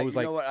 Right. You know, it was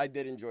you know what? I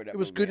did enjoy that. It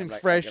was movie. good I'm and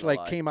not fresh. gonna Like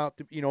lie. came out.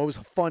 You know, it was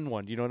a fun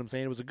one. You know what I'm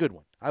saying? It was a good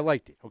one. I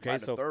liked it. Okay, By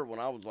so the third one,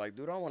 I was like,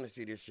 dude, I don't want to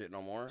see this shit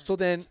no more. so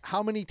then,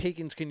 how many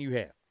Takens can you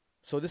have?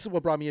 So this is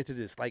what brought me into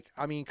this. Like,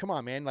 I mean, come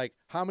on, man. Like,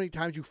 how many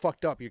times you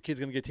fucked up? Your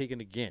kid's gonna get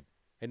taken again,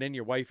 and then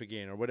your wife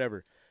again, or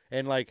whatever.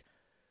 And like,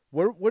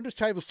 where does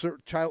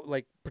child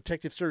like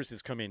protective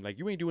services come in? Like,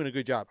 you ain't doing a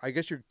good job. I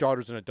guess your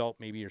daughter's an adult,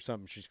 maybe, or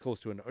something. She's close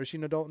to an. Is she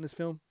an adult in this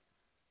film?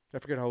 I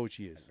forget how old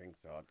she is. I think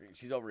so. I think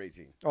she's over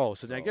 18. Oh,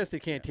 so then I guess they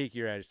can't take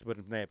your ass, but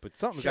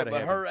something's got to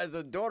happen. But her as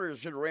a daughter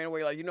should have ran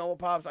away. Like, you know what,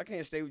 pops? I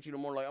can't stay with you no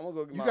more. Like, I'm gonna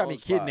go get my You got own me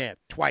spot.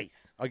 kidnapped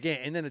twice again,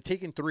 and then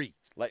Taken 3.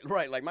 Like,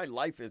 right? Like, my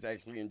life is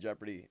actually in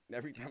jeopardy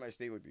every time I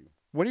stay with you.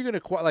 When are you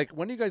gonna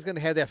when are you guys gonna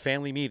have that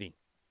family meeting?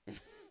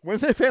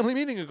 When's that family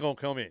meeting gonna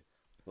come in?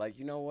 Like,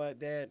 you know what,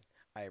 Dad?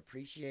 I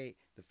appreciate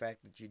the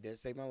fact that you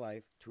did save my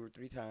life 2 or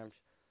 3 times,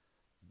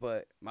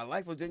 but my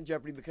life was in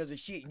jeopardy because of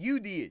shit you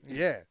did.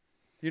 Yeah.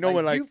 You know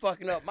what? Like, you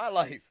fucking up my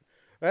life.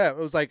 Yeah, it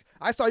was like,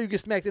 I saw you get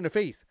smacked in the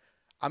face.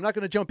 I'm not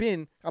going to jump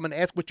in. I'm going to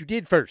ask what you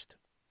did first.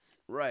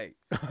 Right.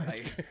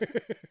 Like,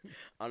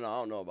 I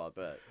don't know about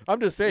that. I'm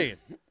just saying.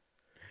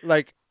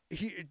 Like,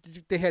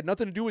 they had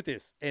nothing to do with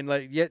this. And,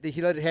 like, yet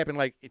he let it happen,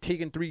 like,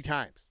 Taken 3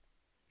 times.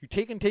 You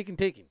taken.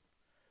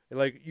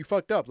 Like, you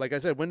fucked up. Like I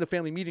said, when the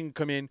family meeting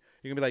come in,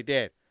 you're going to be like,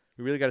 Dad,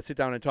 we really got to sit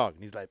down and talk.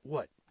 And he's like,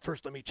 what?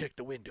 First, let me check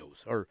the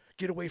windows. Or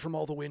get away from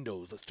all the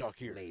windows. Let's talk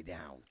here. Lay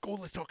down. Go,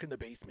 let's talk in the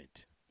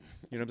basement.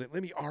 You know what I'm saying?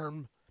 Let me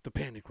arm the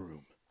panic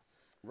room.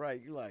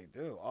 Right. You're like,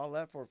 dude, all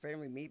that for a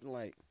family meeting?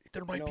 Like,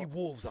 there might be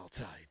wolves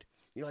outside.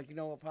 You're like, you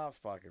know what, Pops?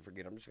 Fuck it.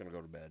 Forget it. I'm just going to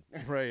go to bed.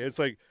 Right. It's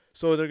like,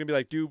 so they're going to be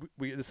like, dude,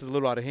 this is a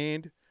little out of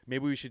hand.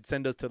 Maybe we should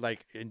send us to,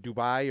 like, in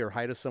Dubai or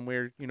hide us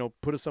somewhere, you know,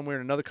 put us somewhere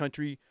in another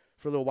country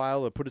for a little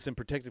while or put us in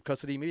protective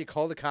custody. Maybe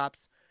call the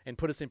cops and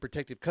put us in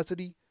protective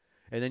custody.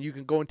 And then you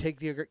can go and take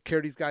care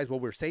of these guys while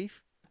we're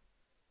safe.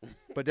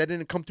 But that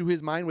didn't come through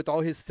his mind with all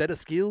his set of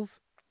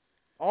skills.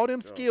 All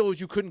them skills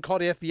you couldn't call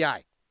the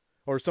FBI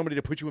or somebody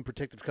to put you in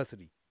protective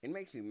custody. It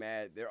makes me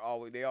mad.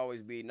 They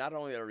always be, not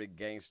only are they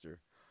gangster,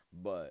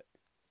 but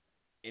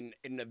in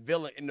the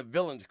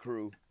villain's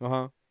crew,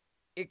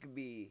 it could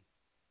be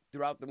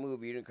throughout the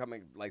movie, you didn't come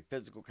in like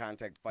physical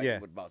contact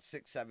fighting with about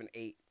 6, 7,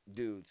 8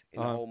 dudes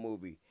in the whole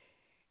movie.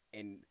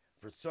 And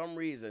for some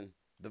reason,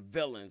 the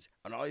villains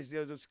and all these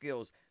other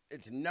skills,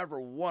 it's never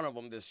one of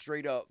them that's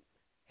straight up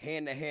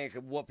hand to hand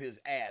could whoop his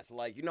ass.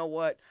 Like, you know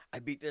what? I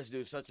beat this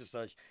dude such and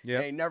such.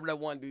 Yeah. Ain't never that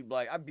one dude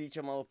like, I beat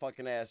your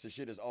motherfucking ass. The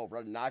shit is over.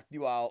 I knocked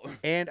you out.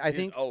 And I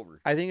think it's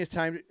over. I think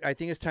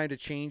it's time to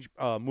change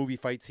movie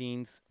fight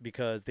scenes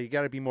because they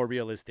got to be more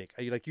realistic.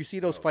 Like you see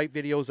those fight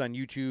videos on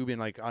YouTube and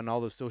like on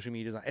all the social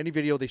medias. Any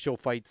video they show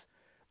fights,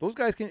 those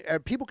guys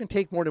people can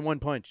take more than one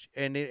punch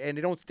and they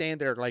don't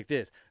stand there like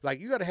this. Like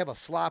you got to have a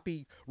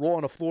sloppy roll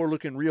on the floor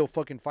looking real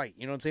fucking fight.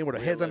 You know what I'm saying? Where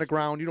the head's on the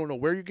ground, you don't know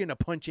where you're getting a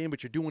punch in,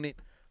 but you're doing it.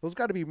 Those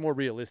got to be more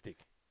realistic.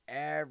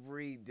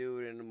 Every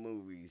dude in the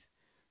movies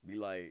be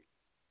like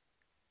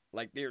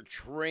they're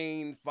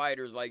trained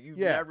fighters. Like you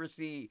never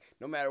see,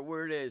 no matter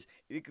where it is,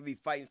 it could be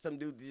fighting some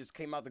dude that just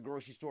came out the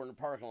grocery store in the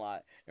parking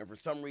lot, and for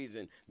some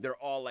reason they're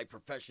all like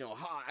professional.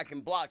 I can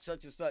block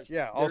such and such.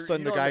 Yeah, all of a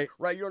sudden the guy.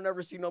 Right, you don't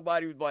never see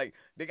nobody who's like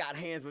they got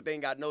hands but they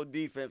ain't got no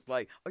defense.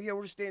 Like, oh yeah,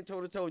 we're standing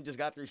toe to toe and just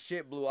got their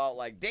shit blew out.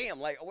 Like, damn,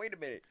 like oh, wait a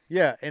minute.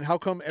 Yeah, and how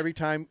come every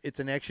time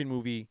it's an action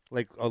movie,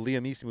 like a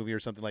Liam Neeson movie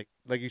or something, like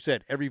you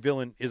said, every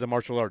villain is a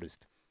martial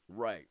artist.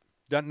 Right.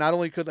 Not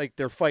only could like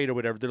their fight or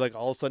whatever, they're like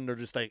all of a sudden they're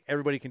just like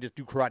everybody can just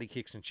do karate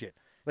kicks and shit.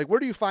 Like where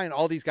do you find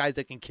all these guys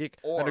that can kick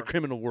in a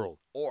criminal world?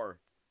 Or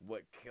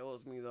what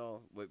kills me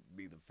though would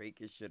be the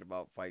fakest shit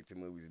about fights in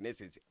movies, and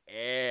this is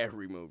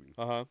every movie.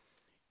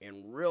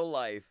 In real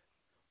life,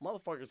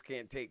 motherfuckers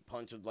can't take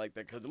punches like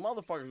that because the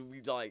motherfuckers will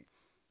be like,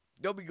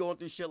 they'll be going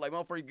through shit like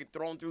motherfuckers get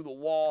thrown through the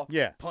wall,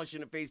 punch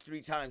in the face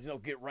 3 times, and they'll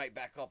get right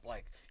back up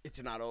like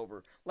it's not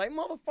over. Like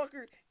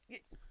motherfucker.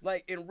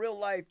 Like in real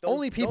life,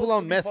 only people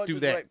on meth do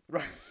that.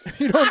 Right.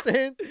 You know what I'm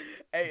saying?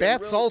 Hey,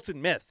 bath salts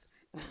and meth.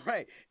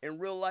 Right. In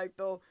real life,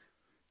 though,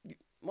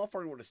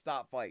 motherfucker would have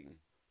stopped fighting.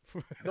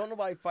 Don't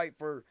nobody fight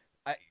for.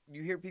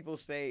 You hear people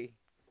say,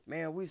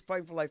 "Man, we was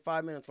fighting for like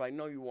 5 minutes." Like,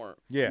 no, you weren't.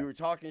 Yeah. You were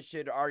talking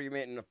shit,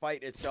 argument, and the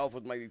fight itself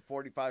was maybe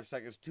 45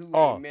 seconds to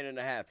a minute and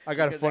a half. I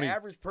got because a funny. The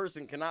average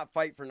person cannot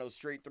fight for no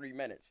straight 3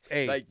 minutes.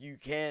 Hey, like you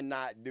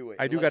cannot do it.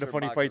 I do got a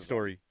funny fight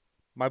story.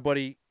 My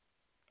buddy.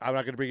 I'm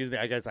not going to bring his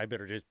name. I guess I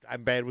better just,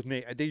 I'm bad with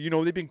name.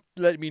 They've been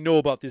letting me know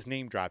about this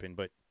name dropping,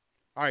 but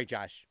all right,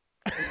 Josh.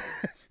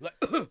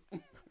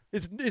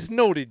 It's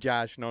noted,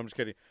 Josh. No, I'm just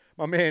kidding.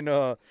 My man,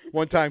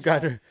 one time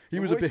got her. He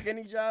was a bit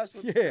skinny Josh.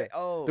 Yeah.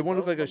 Oh, the one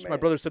looked like my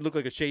brother said looked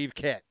like a shaved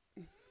cat.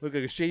 Looked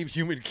like a shaved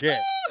human cat.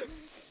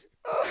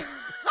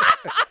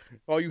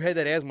 Oh, you had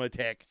that asthma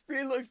attack.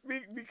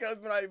 Because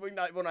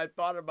when I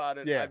thought about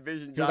it, Yeah. I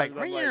visioned He was Josh. like, And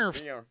I'm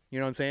like, you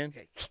know what I'm saying?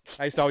 Okay.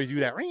 I used to always do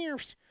that.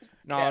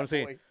 No, I'm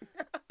saying.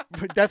 Catboy.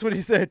 But that's what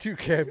he said too,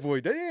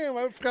 Catboy. Damn,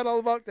 I forgot all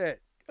about that.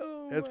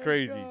 Oh That's my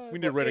crazy. God. We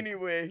need to But read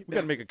anyway. we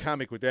got to make a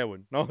comic with that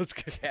one. No, it's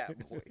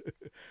Catboy.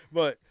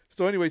 But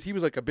so, anyways, he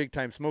was like a big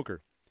time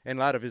smoker, and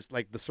a lot of his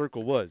like the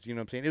circle was, you know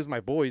what I'm saying? It was my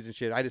boys and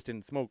shit. I just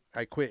didn't smoke.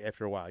 I quit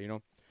after a while, you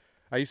know.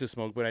 I used to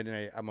smoke, but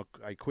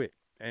I quit.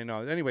 And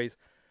anyways,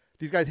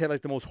 these guys had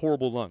like the most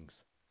horrible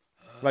lungs.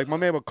 Like my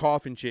man would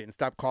cough and shit and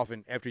stop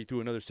coughing after he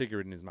threw another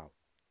cigarette in his mouth.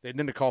 And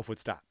then the cough would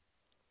stop.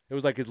 It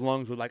was like his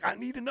lungs were like, I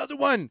need another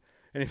one.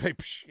 And he's like,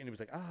 psh, and he was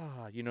like,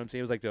 you know what I'm saying?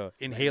 It was like the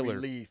inhaler. Like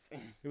relief.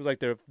 It was like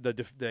the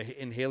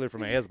inhaler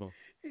from asthma.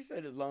 He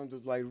said his lungs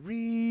was like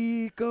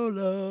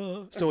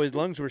Ricola. So his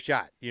lungs were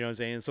shot. You know what I'm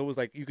saying? So it was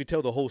like you could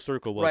tell the whole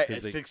circle was. Right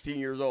at 16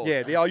 years old.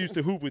 Yeah, they all used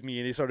to hoop with me,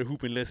 and they started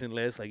hooping less and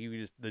less. Like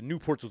the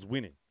Newports was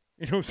winning.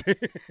 You know what I'm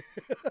saying?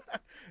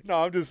 No,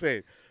 I'm just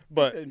saying.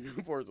 But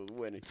Newport was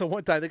winning. So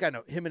one time they got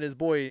him and his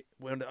boy,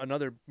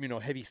 another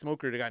heavy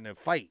smoker, they got in a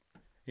fight.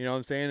 You know what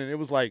I'm saying? And it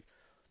was like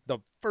the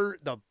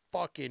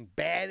fucking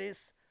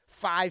baddest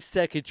 5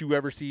 seconds you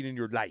ever seen in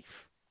your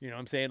life. You know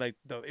what I'm saying? Like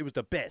it was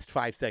the best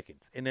 5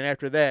 seconds. And then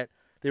after that,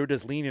 they were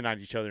just leaning on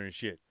each other and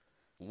shit.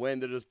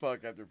 Winded as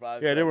fuck after 5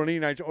 seconds. Yeah, they were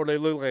leaning on each other, or they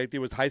looked like they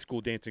was high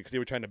school dancing because they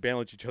were trying to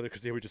balance each other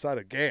because they were just out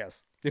of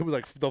gas. It was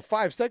like the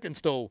 5 seconds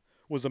though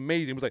was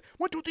amazing. It was like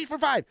 1, 2, 3, 4,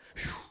 5.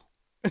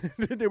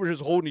 They were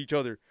just holding each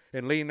other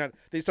and laying on.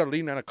 They started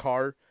leaning on a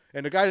car,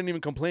 and the guy didn't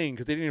even complain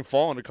because they didn't even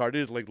fall on the car. They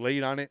just like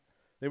laid on it.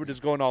 They were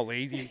just going all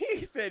lazy.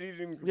 He said he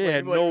didn't complain.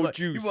 Yeah, no juice.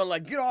 He juice. was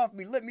like, get off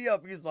me, let me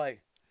up. He's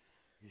like,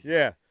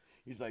 Yeah.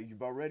 He's like, you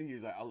about ready?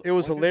 He's like, it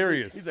was 1, 2,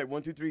 hilarious. 3. He's like,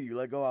 1, 2, 3, you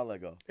let go, I'll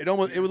let go. It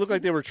would look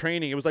like they were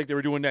training. It was like they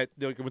were doing that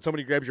like when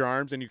somebody grabs your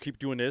arms and you keep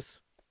doing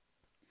this.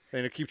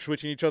 And it keeps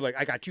switching each other, like,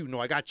 I got you, no,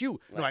 I got you,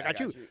 no, I got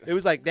you. It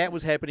was like that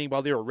was happening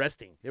while they were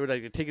resting. They were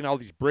like taking all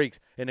these breaks,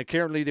 and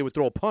apparently they would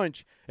throw a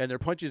punch, and their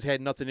punches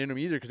had nothing in them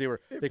either because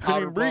they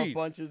couldn't even breathe.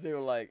 Punches, they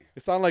were like,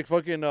 it sounded like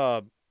fucking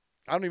I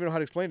don't even know how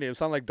to explain it. It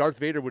sounded like Darth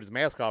Vader with his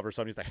mask off or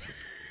something. He's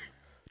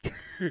like,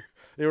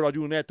 they were all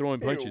doing that, throwing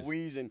punches, they were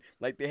wheezing,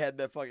 like they had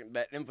that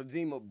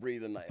emphysema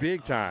breathing, like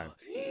big time,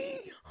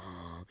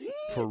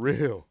 for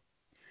real.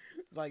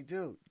 Like,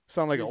 dude,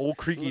 sound like an old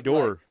creaky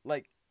door.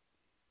 Like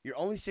you're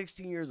only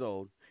 16 years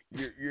old.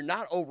 You're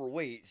not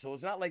overweight, so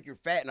it's not like you're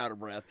fat and out of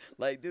breath.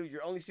 Like, dude,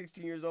 you're only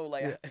 16 years old.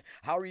 Like, yeah.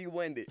 How are you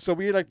winded? So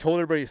we like told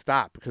everybody to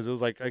stop because it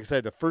was like I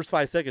said, the first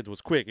 5 seconds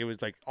was quick. It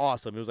was like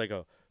awesome. It was like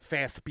a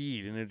fast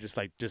speed, and it just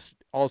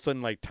all of a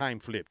sudden like time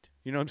flipped.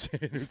 You know what I'm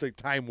saying? It was like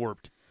time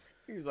warped.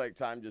 He's like,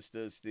 time just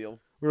stood still.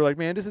 We were like,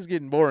 man, this is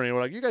getting boring. And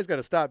we're like, you guys got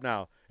to stop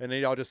now. And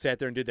they all just sat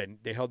there and did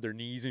that. They held their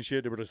knees and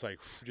shit. They were just like,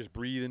 just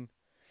breathing.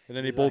 And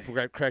then they both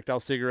cracked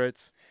out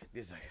cigarettes.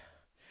 He's like,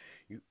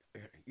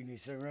 you need a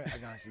cigarette? I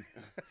got you.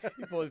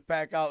 He pulled his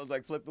pack out. Was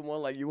like, flip the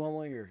one. Like, you want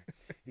one here?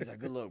 He's like,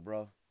 good luck,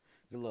 bro.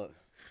 Good luck.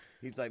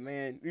 He's like,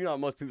 man, you know,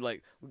 most people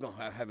like, we're going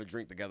to have a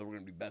drink together. We're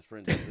going to be best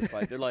friends after this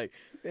fight. They're like,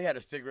 they had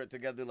a cigarette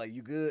together. Like,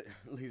 you good?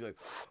 He's like,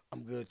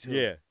 I'm good, too.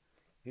 Yeah.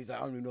 He's like,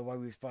 I don't even know why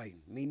we was fighting.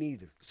 Me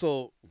neither.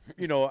 So,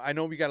 you know, I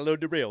know we got a little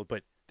derailed,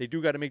 but they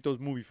do got to make those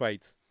movie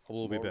fights a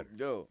little bit better.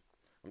 Dude,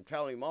 I'm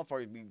telling you,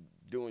 motherfuckers be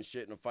doing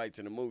shit in the fights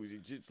in the movies.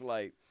 It's just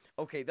like,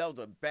 okay, that was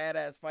a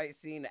badass fight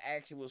scene. The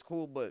action was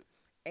cool, but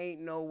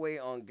ain't no way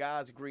on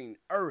God's green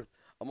earth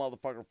a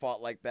motherfucker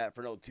fought like that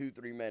for no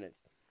 2-3 minutes.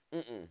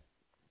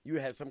 You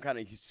had some kind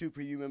of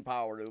superhuman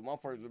power. The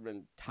motherfuckers would have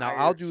been tired,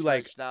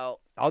 now,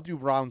 I'll do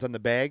rounds on the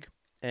bag.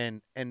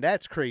 And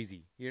that's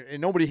crazy. And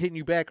nobody hitting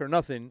you back or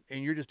nothing,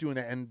 and you're just doing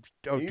that. And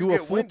do a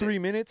full winded. 3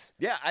 minutes.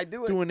 Yeah, I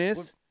do it. Doing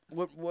this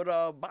with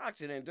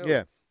boxing and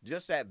yeah,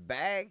 just that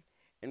bag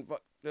and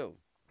dude.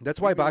 That's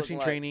why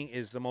boxing training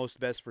is the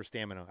best for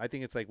stamina. I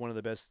think it's like one of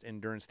the best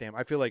endurance stamina.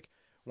 I feel like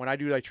when I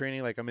do like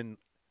training, like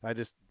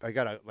I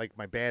gotta like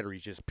my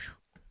batteries just,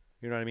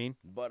 you know what I mean?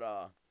 But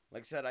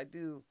like I said, I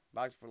do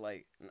box for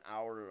like an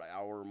hour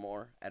or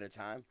more at a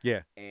time.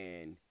 Yeah,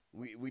 and.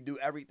 We do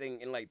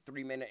everything in like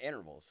 3-minute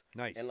intervals.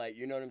 Nice. And like,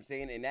 you know what I'm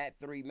saying? In that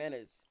 3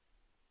 minutes,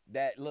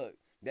 that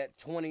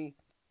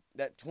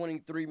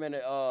 23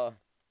 minute, well,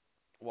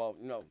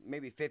 you know,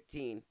 maybe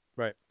 15.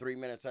 Right.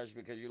 3-minute session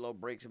because you low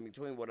breaks in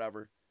between,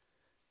 whatever.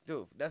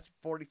 Dude, that's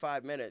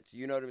 45 minutes,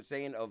 you know what I'm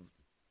saying, of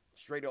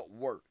straight up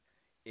work.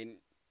 And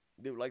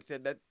dude, like I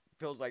said, that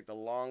feels like the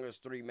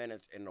longest 3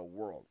 minutes in the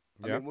world.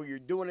 I mean, when you're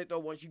doing it though,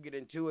 once you get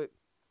into it,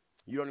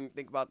 you don't even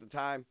think about the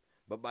time.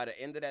 But by the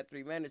end of that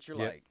 3 minutes, you're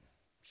like,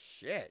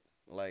 shit,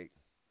 like,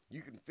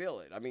 you can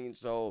feel it. I mean,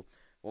 so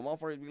when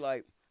motherfuckers be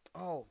like,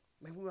 oh,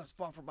 man, we must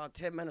fought for about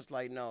 10 minutes.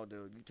 Like, no,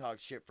 dude, you talk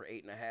shit for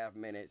 8.5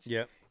 minutes.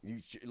 Yeah.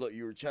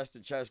 You were chest to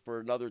chest for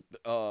another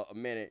a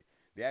minute.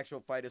 The actual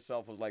fight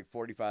itself was like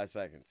 45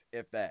 seconds,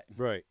 if that.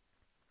 Right.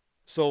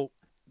 So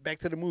back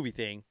to the movie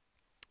thing.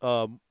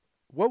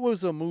 What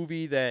was a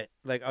movie that,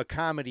 like a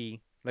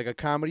comedy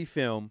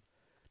film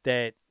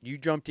that you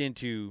jumped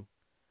into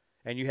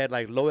and you had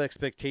like low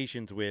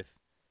expectations with,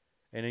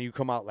 and then you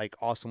come out like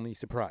awesomely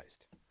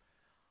surprised?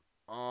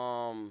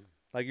 I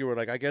Like you were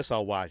like, I guess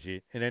I'll watch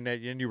it, and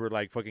then you were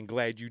like fucking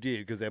glad you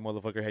did because that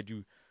motherfucker had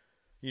you,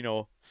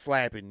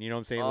 slapping. You know what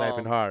I'm saying,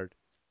 laughing hard.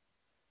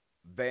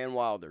 Van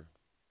Wilder.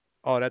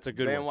 Oh, that's a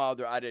good Van one.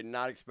 Wilder. I did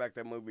not expect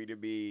that movie to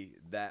be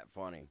that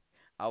funny.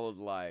 I was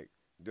like,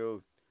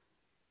 dude,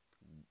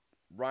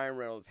 Ryan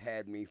Reynolds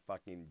had me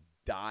fucking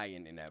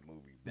dying in that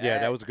movie. Yeah,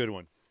 that was a good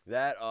one.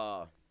 That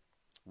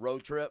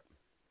Road Trip.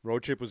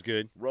 Road Trip was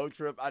good. Road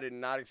Trip. I did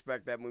not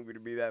expect that movie to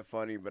be that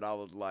funny, but I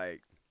was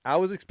like, I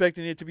was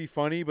expecting it to be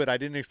funny, but I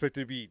didn't expect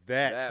it to be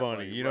that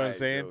funny. You know what I'm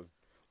saying? Dude.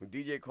 When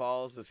DJ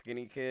Qualls, the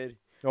skinny kid.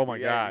 Oh my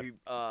God. He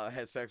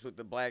had sex with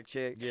the black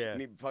chick. Yeah.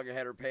 And he fucking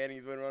had her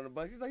panties went around the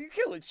bus. He's like, you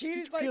killing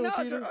cheaters? He's like, no,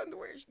 it's her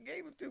underwear. She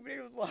gave it to me. He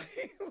was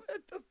like,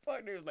 what the fuck?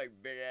 And he was like,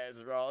 big ass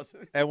Ross.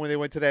 And when they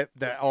went to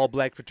that all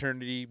black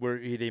fraternity where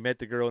they met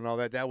the girl and all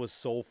that, that was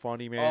so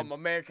funny, man. Oh, my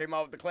man came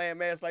out with the Klan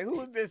mask. Like,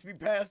 who is this? He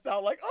passed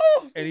out. Like,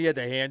 oh. And he had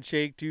the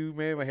handshake too,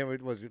 man. My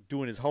hand was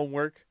doing his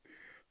homework.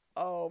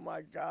 Oh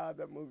my God,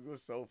 that movie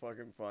was so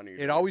fucking funny.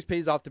 It always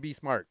pays off to be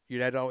smart.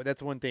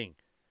 That's one thing.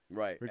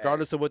 Right.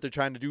 Regardless of what they're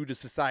trying to do to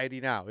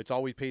society now, it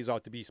always pays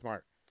off to be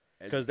smart.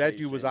 Because that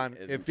dude was on.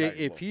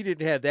 If he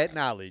didn't have that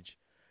knowledge,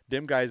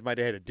 them guys might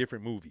have had a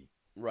different movie.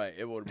 Right.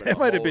 It would have been. That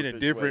might have been a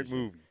different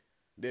movie.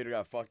 They'd have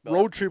got fucked up.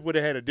 Road Trip would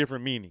have had a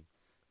different meaning.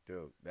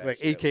 Dude, that like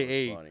shit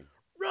AKA was funny.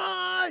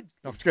 Run.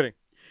 No, I'm just kidding.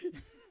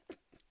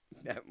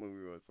 That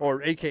movie was funny.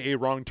 Or AKA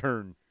Wrong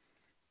Turn.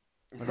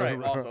 Right.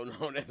 Also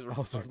known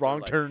as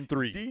Wrong Turn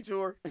 3.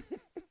 Detour.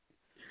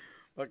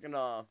 Fucking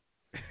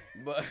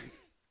but.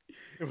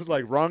 It was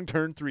like Wrong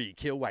Turn 3,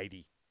 Kill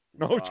Whitey.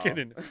 No, I'm just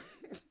kidding.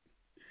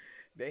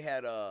 They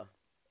had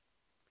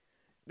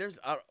there's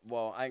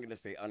well, I ain't gonna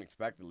say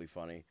unexpectedly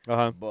funny,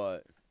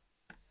 but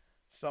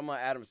some of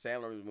Adam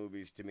Sandler's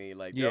movies to me,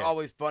 like they're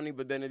always funny,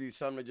 but then it'd be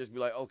some that just be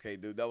like, okay,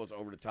 dude, that was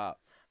over the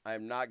top. I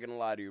am not gonna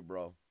lie to you,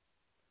 bro.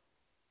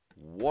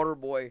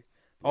 Waterboy.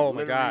 Oh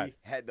my God!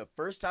 Had the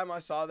first time I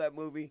saw that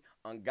movie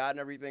on God and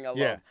Everything I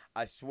Love,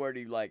 I swear to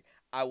you, like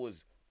I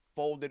was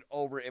folded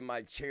over in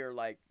my chair,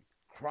 like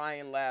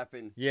crying,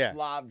 laughing,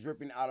 slob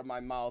dripping out of my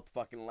mouth,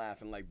 fucking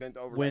laughing, like bent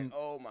over. Like,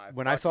 oh my!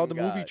 When I saw the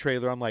God. movie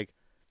trailer, I'm like,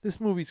 this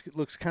movie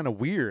looks kind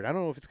of weird. I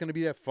don't know if it's gonna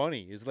be that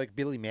funny. It's like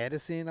Billy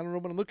Madison. I don't know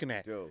what I'm looking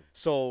at. Dude.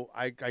 So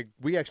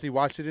we actually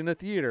watched it in the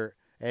theater,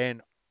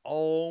 and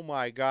oh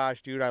my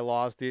gosh, dude, I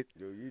lost it.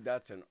 Dude,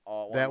 that's one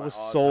that of my was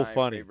so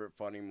funny. Favorite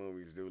funny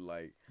movies, dude.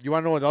 Like, you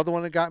want to know another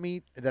one that got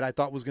me that I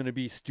thought was gonna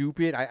be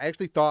stupid? I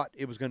actually thought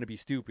it was gonna be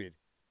stupid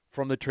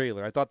from the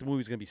trailer. I thought the movie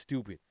was gonna be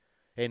stupid,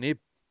 and it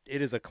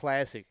is a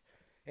classic,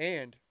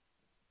 and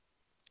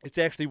it's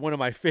actually one of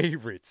my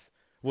favorites.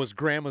 Was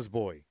Grandma's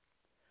Boy.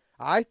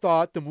 I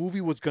thought the movie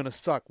was gonna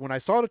suck. When I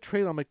saw the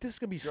trailer, I'm like, this is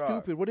gonna be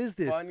stupid. What is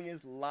this?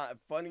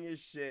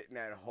 Funniest shit in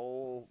that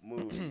whole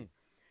movie.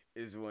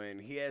 Is when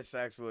he had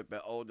sex with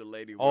the older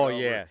lady. Oh,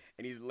 yeah.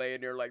 And he's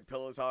laying there like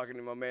pillow talking,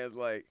 and my man's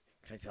like,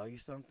 can I tell you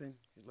something?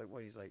 He's like,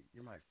 what? He's like,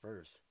 you're my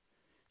first.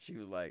 She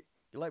was like,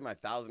 you're like my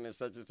 1,000 and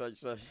such and such and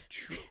such.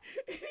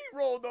 He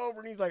rolled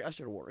over, and he's like, I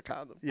should have worn a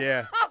condom.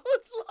 Yeah. I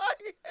was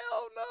like,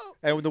 hell no.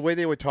 And the way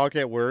they would talk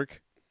at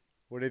work,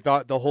 where they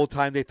thought the whole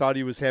time they thought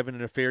he was having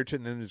an affair,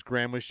 and then his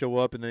grandma show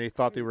up, and then they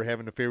thought they were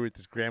having an affair with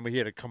his grandma. He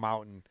had to come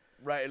out and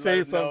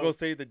say something, go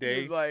save the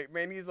day. He's like,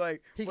 man, he's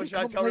like, he what can should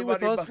I come tell play with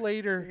everybody us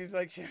later. He's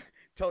like,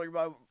 tell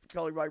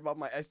everybody about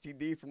my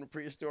STD from the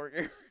prehistoric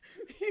era.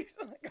 He's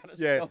like, I got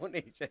a Stone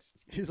Age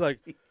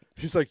STD.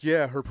 He's like,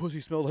 yeah, her pussy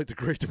smelled like the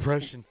Great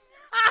Depression.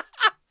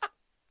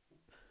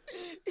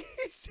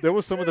 There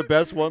was some of the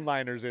best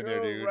one-liners in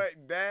there, dude.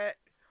 Right, that,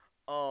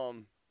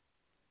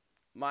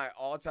 my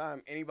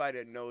all-time, anybody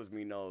that knows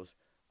me knows,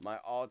 my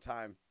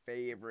all-time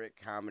favorite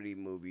comedy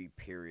movie,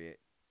 period,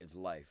 is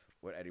Life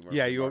with Eddie Murphy.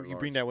 Yeah, you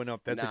bring that one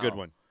up. That's a good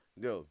one.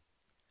 Dude,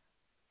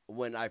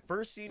 when I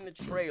first seen the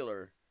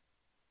trailer,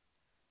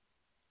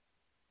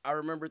 I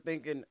remember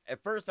thinking,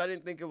 at first I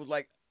didn't think it was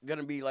like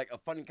gonna be like a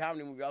funny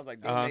comedy movie. I was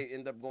like, they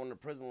end up going to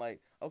prison.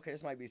 Like, okay,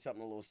 this might be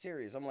something a little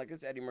serious. I'm like,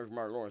 it's Eddie Murphy,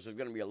 Martin Lawrence. There's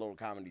gonna be a little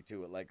comedy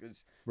to it. Like,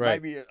 it's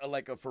might be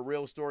like a for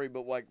real story,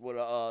 but like with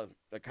a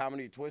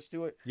comedy twist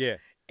to it. Yeah.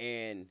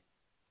 And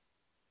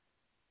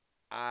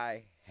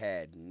I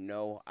had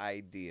no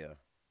idea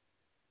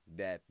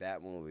that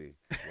movie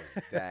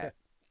was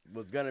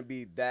was gonna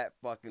be that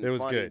fucking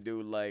funny,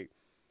 dude. Like,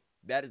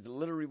 that is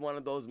literally one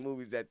of those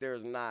movies that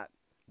there's not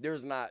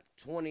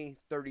 20,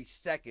 30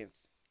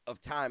 seconds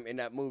of time in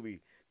that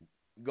movie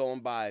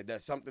going by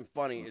that something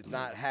funny is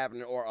not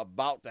happening or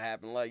about to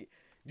happen. Like,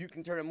 you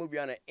can turn a movie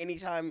on at any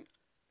time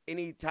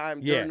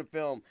during the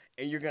film,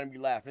 and you're gonna be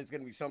laughing. It's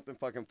gonna be something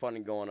fucking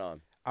funny going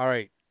on. All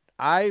right,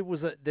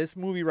 this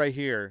movie right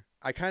here.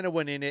 I kind of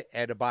went in it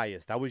at a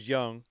bias. I was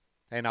young,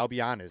 and I'll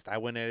be honest. I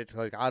went at it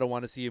like, I don't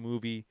want to see a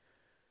movie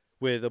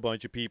with a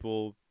bunch of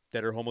people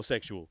that are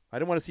homosexual. I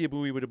didn't want to see a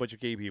movie with a bunch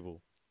of gay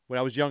people. When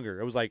I was younger,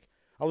 I was like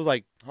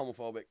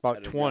homophobic,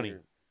 about 20,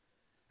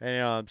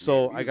 and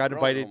so I got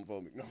invited.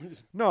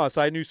 No, so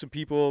I knew some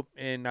people,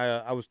 and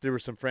there were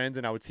some friends,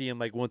 and I would see them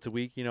like once a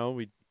week. You know,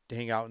 we'd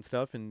hang out and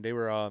stuff, and they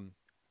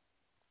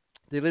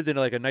lived in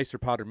like a nicer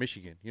part of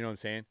Michigan. You know what I'm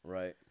saying?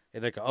 Right.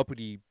 in like a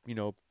uppity,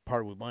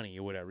 part with money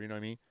or whatever. You know what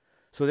I mean?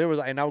 So there was,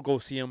 and I would go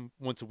see him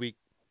once a week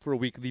for a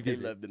weekly They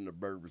visit. lived in the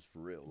burbs for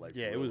real. Like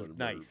Yeah, for it real was in the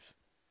nice, burbs.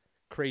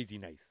 crazy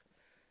nice.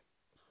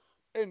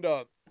 And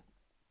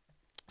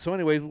so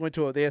anyways,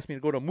 they asked me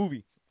to go to a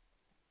movie,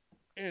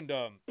 and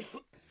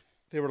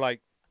they were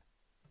like,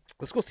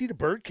 let's go see The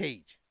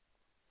Birdcage.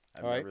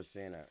 I've All right. never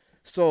seen it.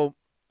 So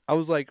I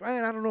was like,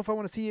 man, I don't know if I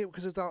want to see it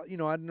because it's all, I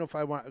don't know if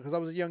I want, because I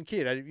was a young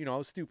kid. I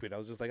was stupid. I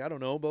was just like, I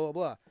don't know, blah, blah,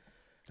 blah.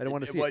 I didn't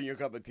want to see It wasn't your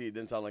cup of tea. It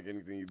didn't sound like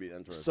anything you'd be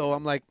interested So in.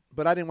 I'm like,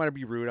 but I didn't want to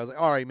be rude. I was like,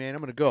 all right, man,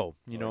 I'm going to go,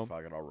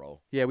 Fuck it, I'll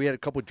roll. Yeah, we had a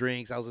couple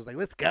drinks. I was just like,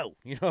 let's go,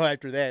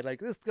 after that.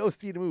 Like, let's go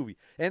see the movie.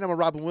 And I'm a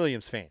Robin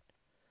Williams fan.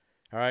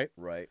 All right?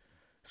 Right.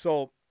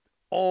 So,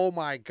 oh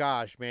my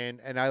gosh, man.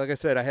 And like I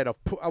said,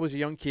 I was a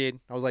young kid.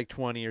 I was like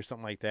 20 or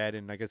something like that.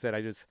 And like I said,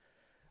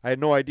 I had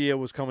no idea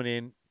what was coming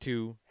in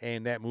to,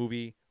 and that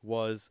movie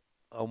was,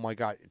 oh my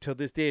God. Till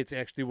this day, it's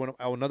actually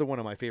another one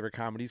of my favorite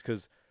comedies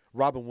because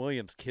Robin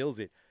Williams kills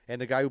it. And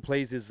the guy who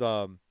plays his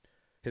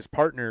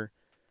partner,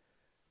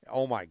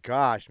 oh my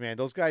gosh, man,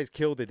 those guys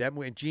killed it. That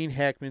movie, and Gene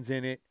Hackman's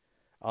in it.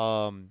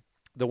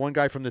 The one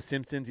guy from The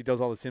Simpsons, he does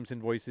all the Simpson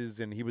voices,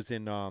 and he was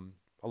in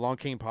Along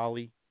Came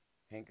Polly.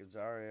 Hank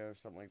Azaria or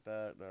something like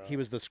that. He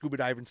was the scuba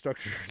dive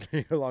instructor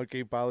in Along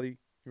Came Polly.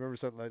 You remember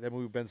something like that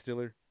movie with Ben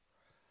Stiller?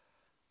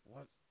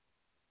 What?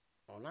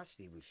 Oh, not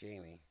Steve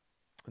Buscemi.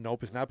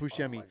 Nope, it's not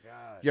Buscemi. Oh my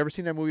God. You ever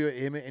seen that movie with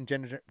him and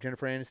Jennifer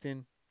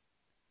Aniston?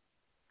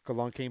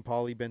 Along Came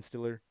Polly, Ben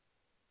Stiller.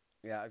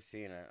 Yeah, I've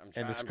seen it.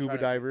 And the scuba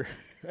diver.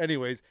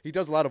 Anyways, he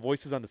does a lot of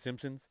voices on The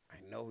Simpsons. I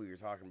know who you're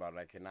talking about.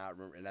 I cannot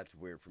remember, and that's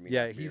weird for me.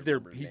 Yeah, he's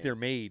their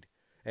maid,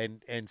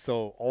 and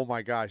so oh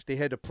my gosh, they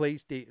had to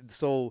place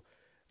so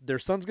their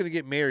son's gonna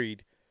get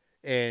married,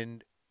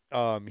 and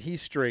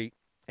he's straight,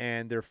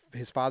 and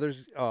his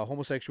father's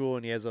homosexual,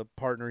 and he has a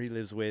partner he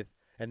lives with,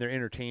 and they're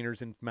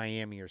entertainers in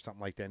Miami or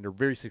something like that, and they're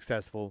very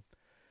successful,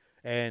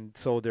 and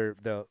so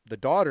the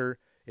daughter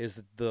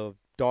is the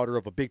daughter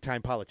of a big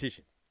time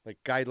politician, like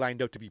guy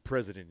lined up to be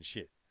president and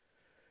shit.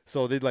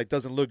 So they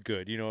doesn't look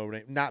good,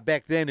 Not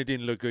back then it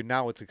didn't look good.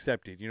 Now it's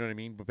accepted, you know what I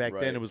mean? But back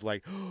then it was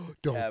like, oh,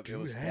 don't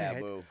do that.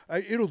 Taboo.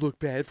 It'll look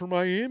bad for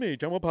my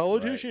image. I'm a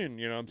politician,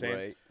 you know what I'm saying?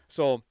 Right.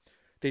 So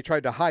they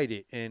tried to hide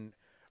it, and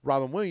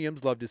Robin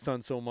Williams loved his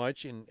son so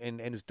much, and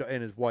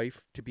his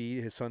wife to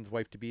be, his son's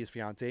wife to be, his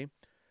fiance,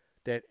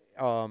 that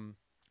and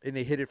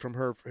they hid it from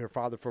her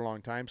father for a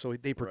long time. So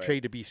they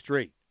portrayed to be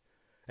straight,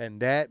 and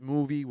that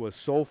movie was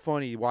so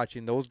funny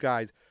watching those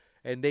guys,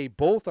 and they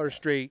both are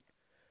straight.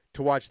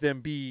 To watch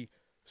them be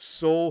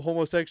so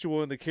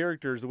homosexual in the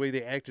characters, the way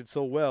they acted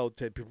so well,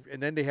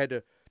 and then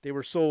they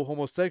were so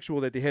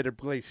homosexual that they had to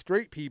play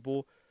straight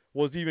people,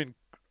 was even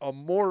a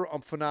more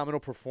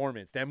phenomenal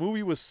performance. That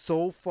movie was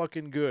so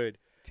fucking good,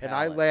 and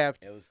I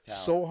laughed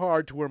so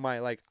hard to where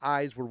my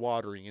eyes were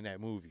watering in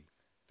that movie.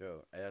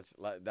 Dude,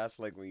 that's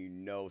like when you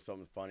know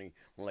something's funny,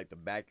 when the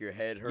back of your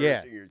head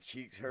hurts and your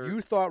cheeks hurt.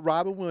 You thought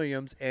Robin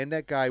Williams and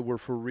that guy were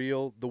for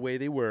real the way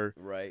they were.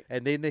 Right.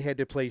 And then they had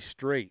to play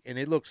straight. And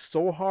it looked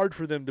so hard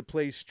for them to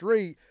play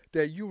straight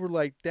that you were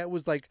like, that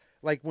was like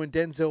when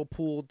Denzel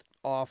pulled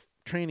off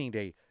Training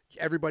Day.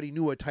 Everybody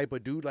knew a type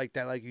of dude like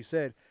that, like you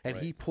said. And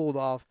he pulled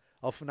off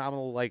a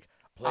phenomenal,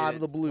 out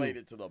of the blue. Played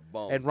it to the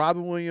bone. And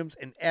Robin Williams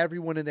and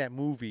everyone in that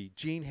movie,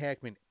 Gene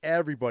Hackman,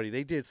 everybody,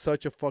 they did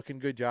such a fucking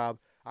good job.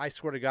 I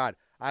swear to God,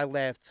 I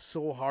laughed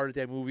so hard at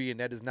that movie, and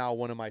that is now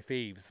one of my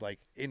faves,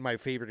 in my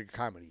favorite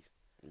comedies.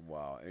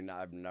 Wow, and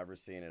I've never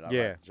seen it. I'll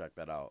have to check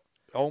that out.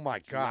 Oh my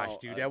gosh,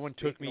 dude, that one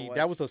took me.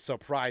 That was a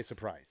surprise.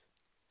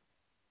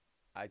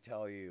 I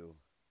tell you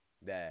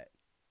that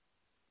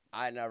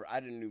I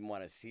didn't even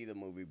want to see the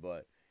movie,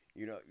 but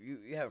you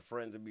have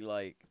friends that be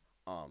like,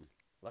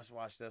 let's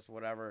watch this,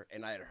 whatever.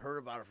 And I had heard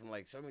about it from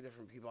so many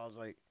different people. I was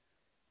like,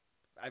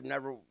 I've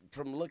never,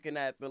 from looking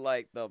at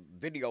the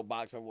video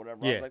box or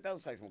whatever, I was like, that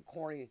was some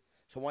corny,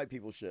 some white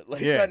people shit.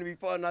 Trying to be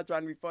fun, not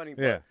trying to be funny.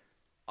 But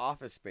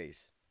Office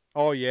Space.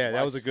 Oh yeah,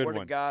 that was a good one. I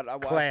swear to God, I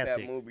watched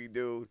that movie,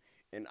 dude,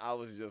 and I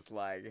was just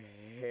like,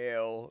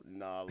 hell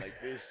nah,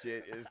 this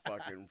shit is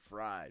fucking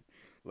fried.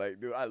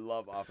 Dude, I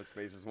love Office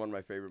Space. It's one of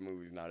my favorite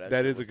movies now.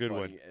 That is a good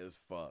one. As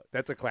fuck.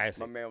 That's a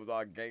classic. My man was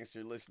all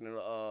gangster listening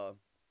to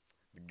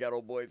the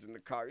Ghetto Boys in the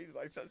car. He's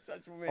like,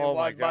 such a man. Oh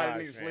walked by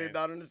and he slid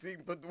down in the seat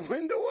and put the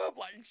window up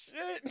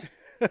shit.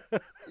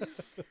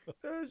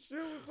 That shit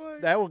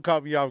was that one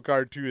caught me off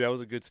guard too. That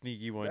was a good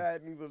sneaky one.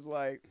 And he was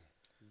like,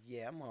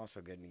 yeah, I'm also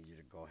gonna need you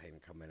to go ahead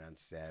and come in on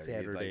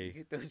Saturday.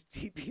 Get those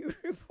TP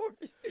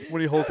reports.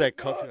 When he holds that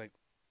cup, you're like,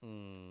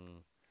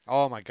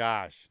 oh my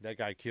gosh, that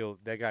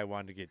guy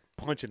wanted to get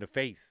punched in the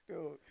face.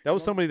 Dude, that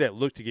was somebody that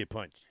looked to get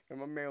punched. And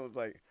my man was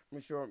like,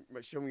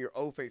 show me your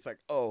O face.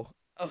 Oh,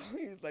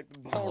 he was like the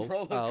bone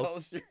roller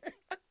coaster.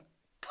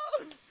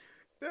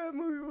 That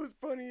movie was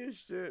funny as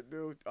shit,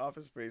 dude.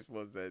 Office Space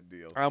was that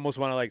deal. I almost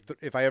want to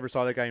if I ever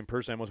saw that guy in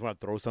person, I almost want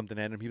to throw something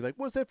at him. He'd be like,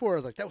 "What's that for?" I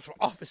was like, "That was for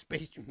Office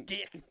Space, you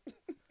dick."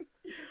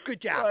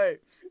 Good job. Right.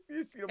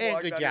 You see him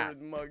walk down there with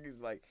the mug. He's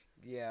like,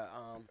 "Yeah,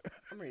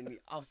 I'm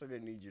also gonna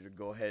need you to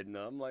go ahead and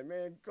I'm like,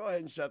 man, go ahead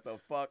and shut the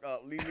fuck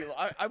up. Leave me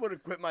alone. I would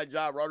have quit my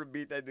job. I would have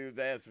beat that dude's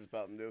ass or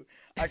something, dude.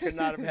 I could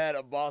not have had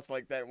a boss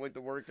like that and went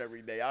to work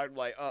every day. I'd be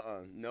like,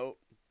 nope.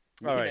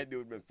 Me and that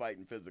dude been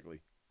fighting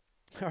physically.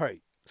 All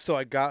right. So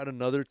I got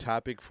another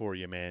topic for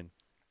you, man.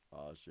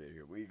 Oh shit,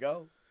 here we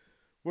go.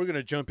 We're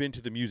gonna jump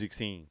into the music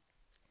scene.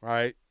 All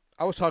right.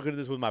 I was talking to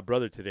this with my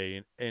brother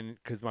today, and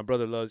because my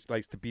brother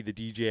likes to be the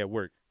DJ at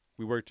work.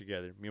 We work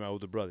together, me and my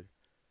older brother.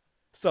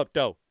 Sup,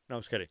 though? No,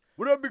 I'm just kidding.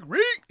 What up, Big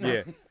Rick?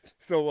 Yeah.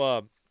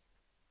 So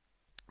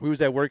we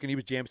was at work, and he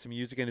was jamming some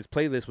music, and his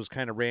playlist was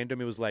kind of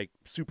random. It was like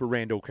super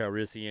rando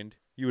Calrissian.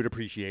 You would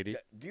appreciate it.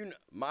 Do you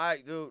know,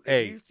 dude?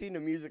 Hey, have you seen the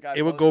music? I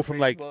it would go from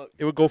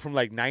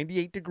like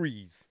 98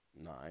 degrees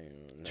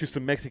to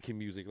some Mexican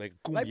music, like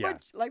cumbia,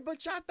 like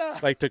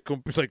bachata, like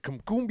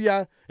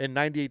cumbia and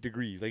 98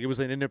 degrees. Like it was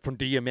in it from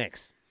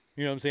DMX.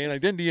 You know what I'm saying?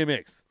 Like then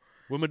DMX,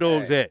 where my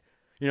dog's at.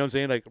 You know what I'm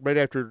saying? Like right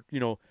after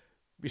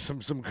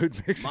some good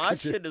Mexican My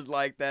shit is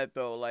like that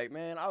though. Like,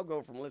 man, I'll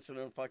go from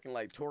listening to fucking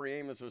like Tori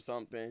Amos or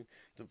something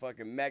to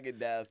fucking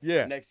Megadeth.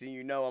 Yeah. Next thing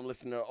you know, I'm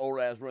listening to old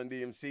ass Run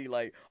DMC.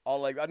 Like,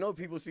 I know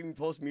people see me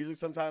post music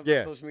sometimes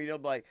on social media. They'll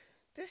be like,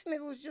 this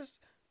nigga was just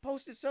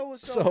posted so and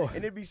so,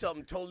 and it'd be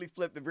something totally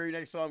flipped. The very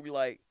next song be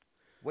like,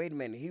 wait a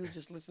minute, he was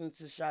just listening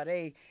to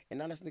Sade, and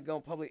now this nigga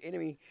on Public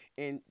Enemy,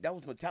 and that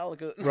was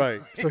Metallica.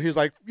 Right. So he's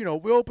like, we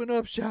open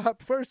up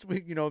shop first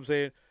week. You know what I'm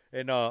saying?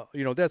 And,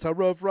 that's how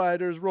Rough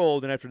Riders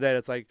rolled. And after that,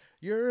 it's like,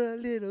 you're a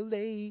little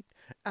late.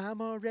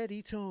 I'm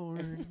already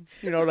torn.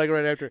 Like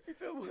right after.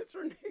 What's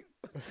her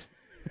name?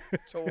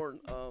 Torn.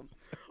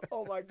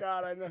 Oh, my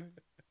God, I know.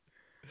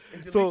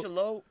 Is it Lisa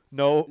Lowe?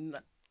 No.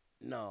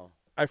 No.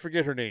 I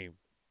forget her name.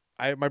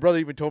 My brother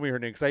even told me her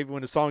name. Because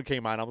when the song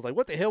came on, I was like,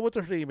 what the hell? What's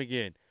her name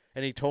again?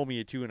 And he told me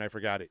it, too, and I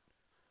forgot it.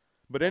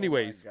 But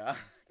anyways,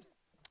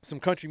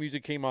 some country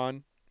music came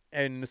on,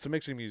 and some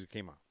Mexican music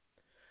came on.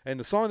 And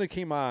the song that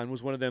came on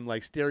was one of them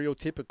like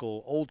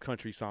stereotypical old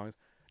country songs.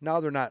 Now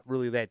they're not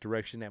really that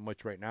direction that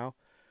much right now,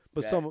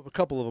 but a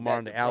couple of them are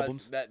on the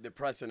albums. That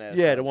depressing ass.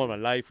 Yeah, the one my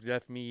life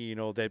left me,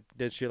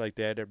 that shit like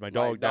that. My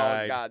dog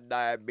died. Got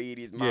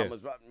diabetes.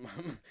 Mama's.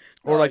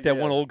 Or like that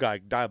one old guy,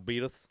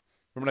 diabetes.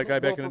 Remember that guy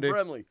back in the day?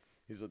 Bremley.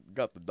 He's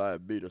got the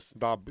diabetes.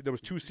 There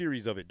was 2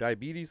 series of it,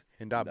 diabetes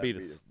and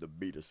diabetes. The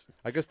beatus.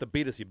 I guess the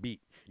beatus you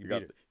beat. You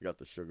got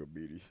the sugar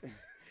beaties.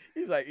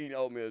 He's like eating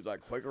oatmeal. It's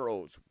like Quaker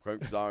Oats.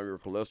 Cranks down your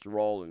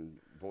cholesterol and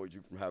avoids you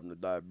from having the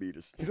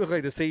diabetes. He looked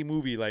like the same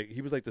movie. Like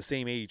he was like the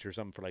same age or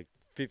something for like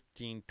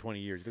 15, 20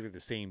 years. He looked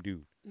like the same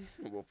dude.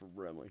 Wilford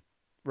Brimley.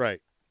 Right.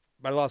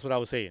 But I lost what I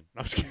was saying.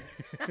 I was kidding.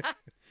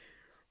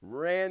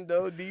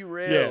 Rando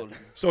derailed. Yeah.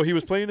 So he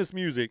was playing this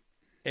music,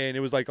 and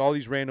it was like all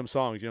these random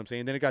songs. You know what I'm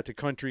saying? Then it got to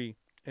country,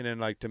 and then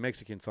like to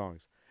Mexican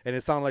songs, and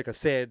it sounded like a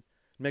sad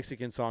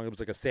Mexican song. It was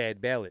like a sad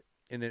ballad.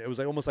 And then it was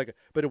like almost like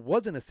but it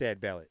wasn't a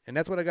sad ballad. And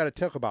that's what I got to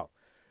talk about.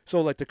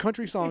 So like the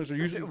country songs are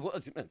usually. It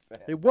wasn't a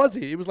sad It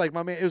wasn't. It was like,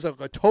 my man, it was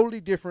a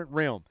totally different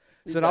realm.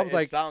 So I was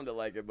like. It sounded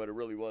like it, but it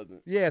really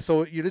wasn't. Yeah,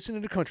 so you listen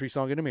to the country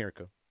song in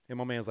America. And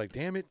my man's like,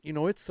 damn it,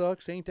 it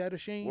sucks. Ain't that a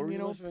shame? Where were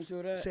you listening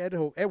to that? Sad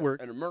at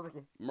work. In America?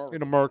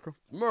 In America.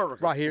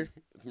 America. Right here.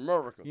 It's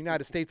America.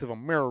 United States of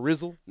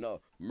America.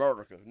 No,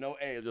 America. No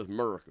A, it's just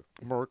America.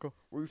 America.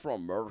 Where you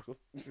from, America?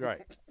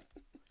 Right.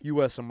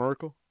 U.S.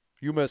 America.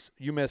 U.S.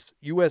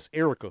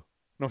 Erica.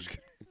 No, I'm just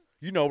kidding.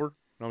 You know her.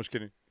 No, I'm just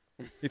kidding.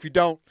 If you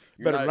don't,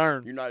 better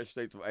learn. United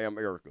States of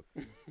America.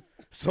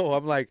 So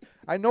I'm like,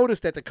 I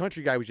noticed that the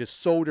country guy was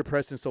just so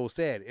depressed and so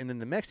sad. And then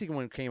the Mexican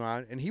one came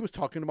on, and he was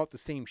talking about the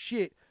same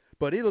shit,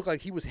 but it looked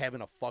like he was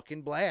having a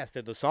fucking blast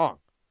at the song.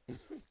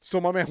 So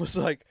my man was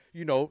like,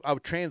 I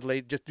would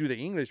translate, just do the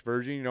English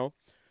version,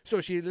 So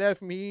she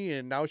left me,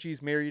 and now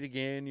she's married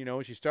again,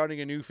 She's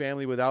starting a new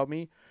family without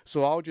me,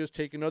 so I'll just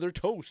take another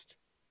toast.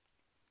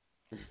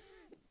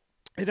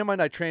 And it might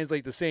not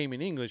translate the same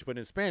in English, but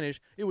in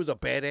Spanish, it was a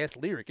badass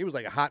lyric. It was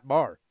like a hot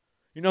bar.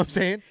 You know what I'm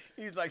saying?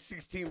 He's like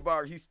 16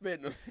 bars. He's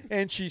spitting them.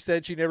 And she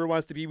said she never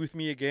wants to be with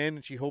me again,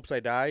 and she hopes I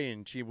die,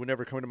 and she will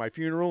never come to my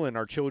funeral, and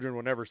our children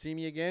will never see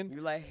me again.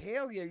 You're like,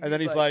 hell yeah. And then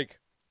he's like,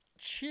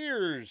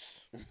 cheers.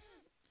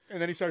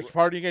 And then he starts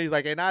partying again. He's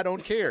like, and I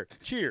don't care.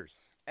 Cheers.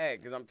 Hey,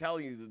 because I'm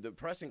telling you, the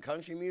depressing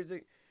country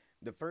music,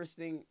 the first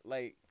thing,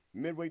 like,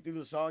 midway through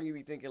the song, you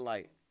be thinking,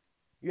 like,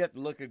 you have to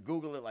look at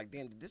Google it like,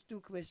 damn, did this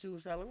dude commit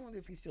suicide? I wonder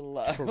if he's still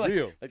alive. For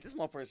real. Like, this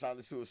motherfucker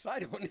sounded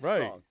suicidal on this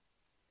song.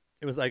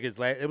 It was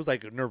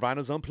like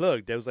Nirvana's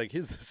Unplugged. That was like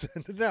his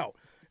sending it out.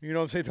 You know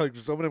what I'm saying? Like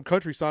some of them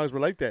country songs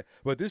were like that.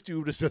 But this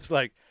dude was just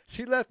like,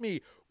 she left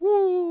me.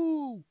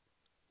 Woo!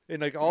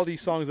 And like all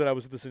these songs that I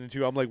was listening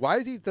to, I'm like, why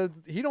is he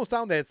don't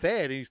sound that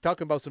sad, and he's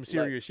talking about some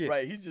serious shit.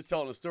 Right, he's just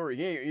telling a story.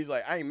 He's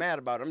like, I ain't mad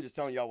about it. I'm just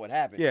telling y'all what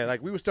happened. Yeah,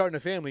 like we were starting a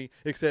family,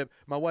 except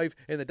my wife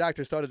and the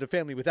doctor started a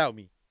family without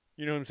me.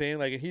 You know what I'm saying?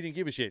 Like, he didn't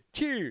give a shit.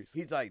 Cheers.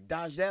 He's like,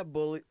 dodge that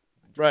bullet.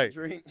 Right.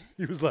 Drink.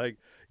 He was like,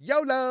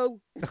 YOLO.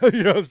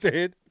 You know what I'm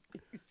saying?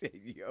 He said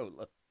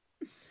YOLO.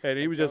 And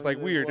he was just like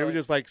weird. It was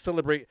just like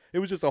celebrate. It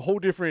was just a whole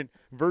different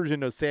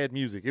version of sad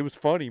music. It was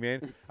funny,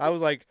 man. I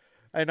was like,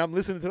 And I'm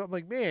listening to it. I'm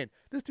like, man,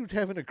 this dude's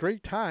having a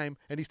great time,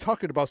 and he's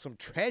talking about some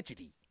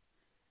tragedy.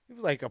 It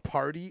was like a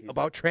party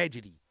about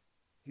tragedy.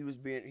 He was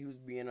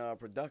being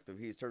productive.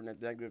 He was turning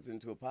that negative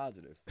into a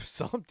positive.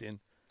 Something.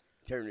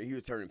 He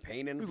was turning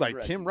pain into. He was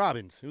like Tim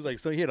Robbins. He was like,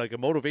 so he had like a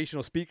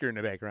motivational speaker in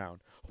the background.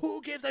 Who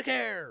gives a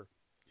care?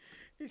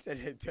 He said,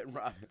 "Hey, Tim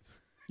Robbins,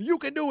 you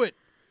can do it."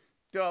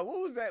 Dog, what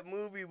was that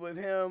movie with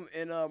him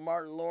and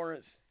Martin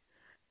Lawrence?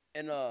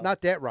 And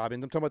not that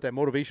Robbins. I'm talking about that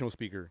motivational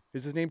speaker.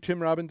 Is his name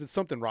Tim Robbins? It's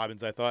something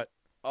Robbins, I thought.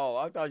 Oh,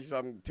 I thought you were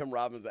talking Tim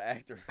Robbins, the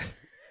actor.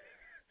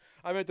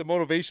 I meant the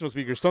motivational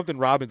speaker, something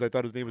Robbins. I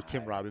thought his name was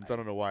Tim Robbins. I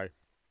don't know why.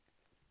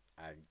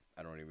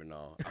 I don't even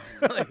know.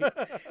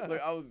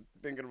 Look, I was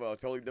thinking about a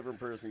totally different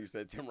person. You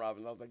said Tim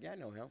Robbins. I was like, yeah, I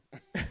know him.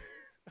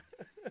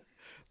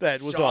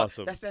 That was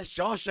awesome. That's that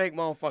Shawshank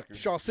motherfucker.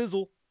 Shaw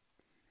Sizzle.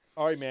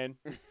 All right, man.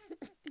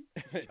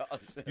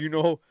 You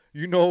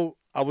know,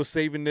 I was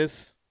saving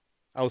this.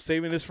 I was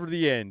saving this for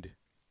the end.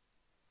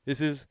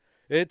 It's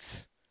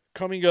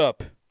coming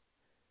up.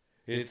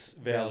 It's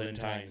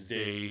Valentine's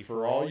Day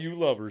for all you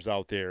lovers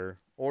out there,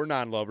 or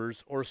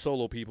non-lovers, or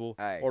solo people,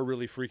 or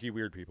really freaky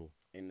weird people.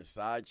 And the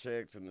side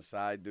chicks and the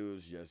side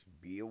dudes, just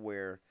be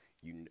aware.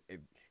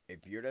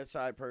 If you're that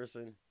side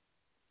person,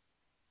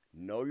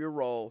 know your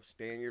role,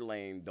 stay in your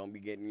lane. Don't be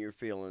getting your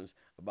feelings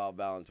about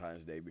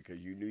Valentine's Day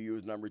because you knew you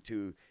was number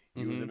 2.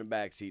 You was in the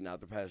back seat,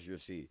 not the passenger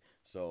seat.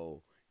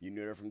 So you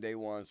knew that from day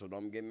one. So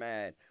don't get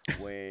mad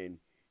when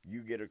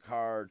you get a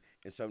card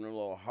and some of them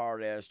little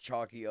hard-ass,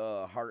 chalky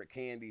heart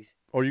candies.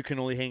 Or you can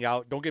only hang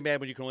out. Don't get mad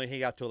when you can only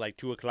hang out till like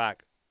 2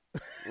 o'clock.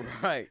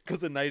 Right. Because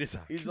the night is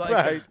out. He's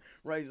like,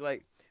 right. He's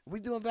like, we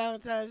doing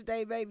Valentine's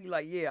Day, baby?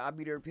 Like, yeah, I'll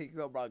be there to pick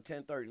you up about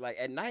 10:30. Like,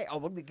 at night,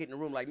 we'll be getting in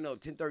the room. Like, no,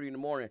 10:30 in the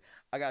morning.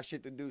 I got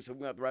shit to do, so we're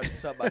going to have to wrap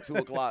this up by 2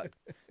 o'clock.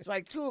 It's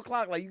like 2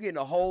 o'clock, like, you getting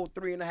a whole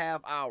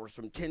 3.5 hours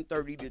from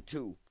 10:30 to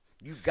 2.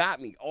 You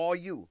got me, all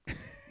you.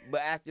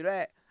 But after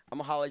that, I'm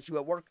going to holler at you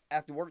at work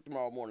after work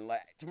tomorrow morning.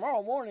 Like,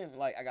 tomorrow morning,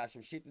 like, I got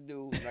some shit to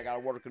do, and I got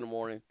to work in the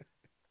morning.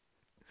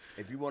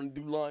 If you want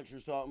to do lunch or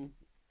something,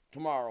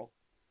 tomorrow.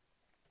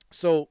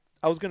 So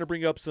I was going to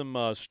bring up some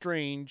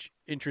strange,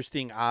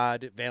 interesting,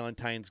 odd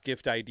Valentine's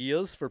gift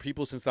ideas for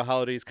people since the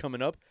holiday's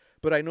coming up.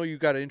 But I know you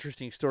got an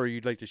interesting story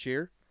you'd like to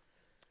share.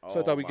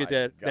 So I thought we'd get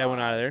that one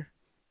out of there.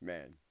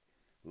 Man,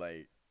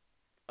 like,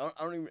 I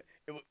don't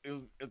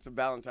even, it's a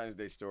Valentine's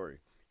Day story.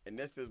 And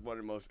this is one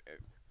of the most,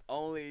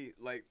 only,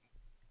 like,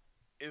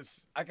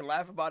 I can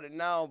laugh about it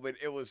now, but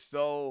it was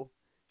so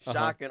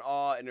shock and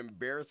awe and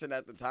embarrassing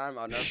at the time.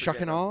 I'll never forget.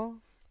 Shock and awe?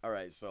 All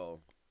right, so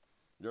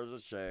there was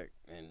a chick,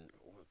 and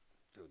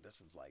dude, this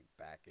was like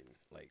back in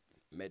like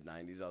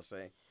mid-90s, I'll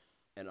say.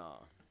 And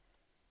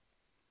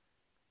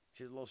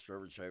she's a little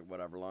stripper chick,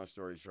 whatever. Long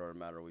story short,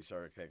 matter. We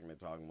started kicking and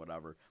talking,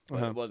 whatever.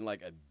 But it wasn't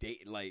like a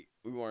date, like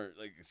we weren't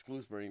like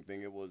exclusive or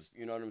anything. It was,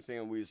 you know what I'm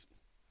saying? We was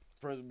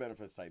friends with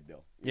benefits type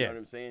deal. You know what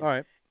I'm saying? All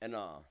right. And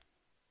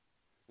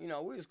you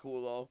know, we was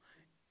cool though.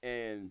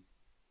 And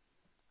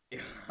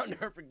I'll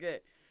never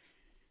forget,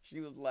 she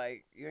was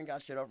like, you ain't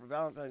got shit up for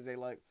Valentine's Day,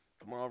 like,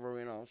 come on over,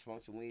 you know,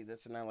 smoke some weed,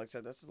 this and that. Like I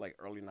said, this is like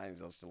early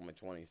 90s. I was still in my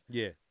 20s.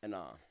 Yeah. And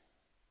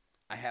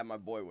I had my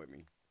boy with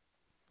me.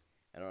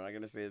 And I'm not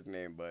going to say his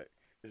name, but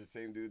it's the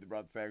same dude that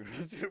brought the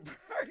faggots to the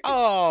party.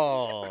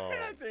 Oh. I'm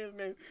not saying his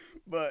name.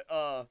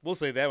 But we'll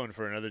save that one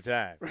for another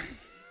time.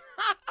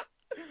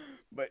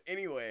 But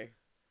anyway,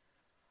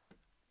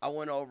 I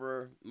went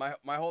over. My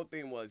whole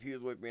thing was he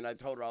was with me, and I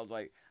told her, I was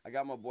like, I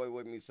got my boy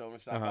with me, so I'm going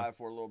to stop by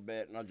for a little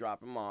bit, and I'll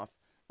drop him off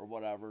or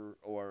whatever,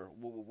 or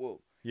woo.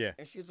 Yeah.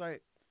 And she's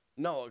like,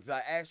 no, because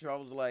I asked her, I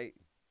was like,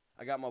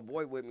 I got my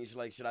boy with me. She's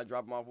like, should I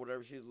drop him off,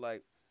 whatever? She's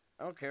like,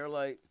 I don't care,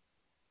 like,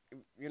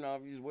 you know,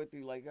 if he's with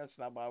you, like, I'll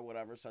stop by,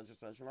 whatever, such and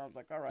such. And I was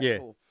like, all right,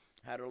 cool.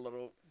 Had her a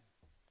little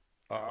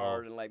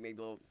card and, like, maybe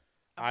a little,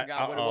 I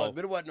forgot what it was,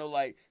 but it wasn't no,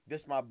 like,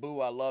 this my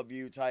boo, I love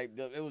you type.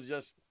 It was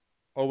just.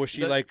 Oh, was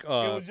she like?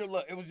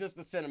 It was just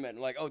the sentiment,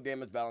 like, oh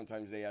damn, it's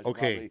Valentine's Day. I should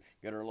probably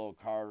get her a little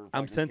card.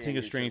 I'm sensing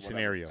a strange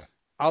scenario.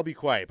 I'll be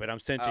quiet, but I'm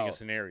sensing a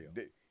scenario.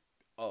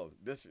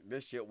 This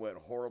shit went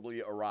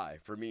horribly awry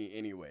for me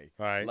anyway.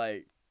 All right.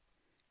 Like,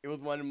 it was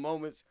one of the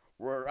moments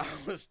where I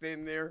was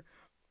standing there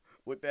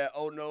with that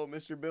oh no,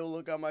 Mr. Bill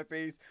look on my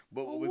face,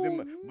 but was in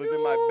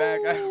my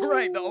back.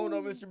 Right, the oh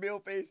no, Mr. Bill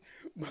face.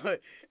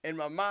 But in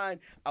my mind,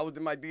 I was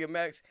in my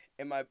DMX.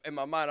 In my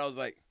mind, I was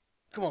like,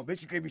 come on,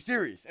 bitch, you can't be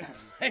serious.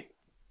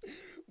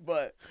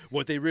 But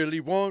what they really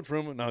want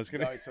from no, I was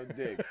gonna. All right, so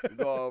dig. We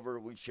go over,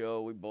 we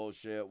chill, we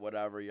bullshit,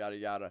 whatever, yada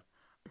yada.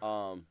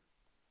 And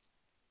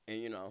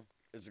you know,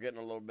 it's getting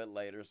a little bit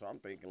later, so I'm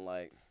thinking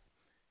like,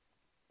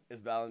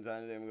 it's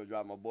Valentine's Day. I'm gonna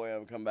drop my boy up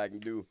and come back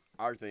and do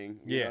our thing.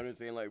 You know what I'm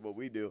saying? Like what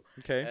we do.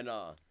 Okay. And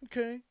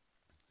okay.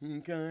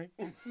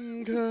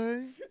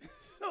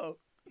 So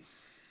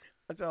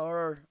I tell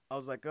her, I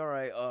was like, all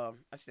right.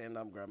 I stand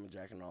up, grab my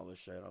jacket and all this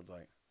shit. I was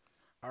like,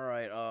 all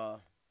right.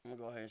 I'm gonna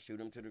go ahead and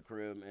shoot him to the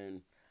crib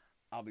and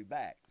I'll be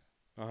back.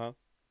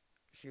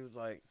 She was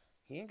like,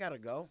 he ain't gotta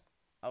go.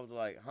 I was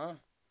like, huh?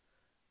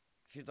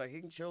 She's like,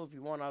 he can chill if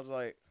you want. I was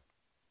like,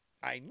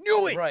 I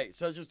knew it. Right.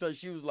 So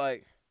she was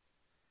like,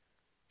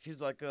 she's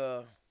like,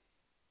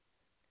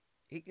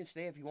 he can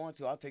stay if he wants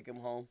to. I'll take him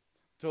home.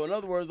 So in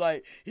other words,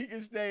 like, he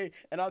can stay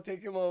and I'll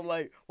take him home.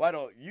 Like, why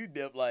don't you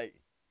dip? Like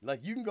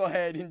you can go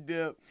ahead and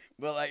dip,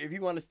 but like if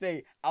you want to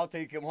stay, I'll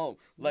take him home.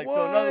 Like,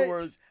 so in other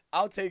words,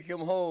 I'll take him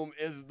home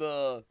is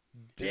the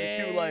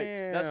cue. Like,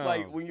 that's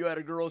like when you at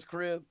a girl's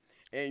crib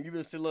and you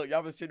been sitting, look,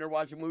 y'all been sitting there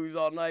watching movies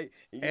all night,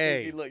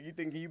 and you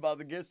think you about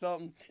to get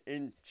something,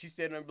 and she's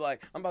standing there and be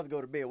like, I'm about to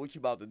go to bed. What you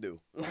about to do?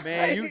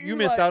 Man, you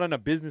missed out on a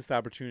business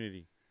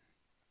opportunity.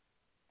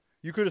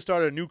 You could have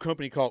started a new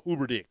company called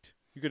Uberdict.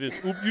 You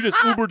just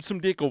Ubered some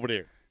dick over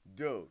there.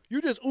 Dude.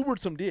 You just Ubered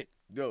some dick.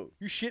 Dude.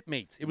 You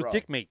shitmates. It was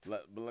dick mates.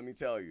 But let me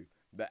tell you,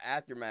 the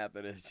aftermath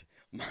of this,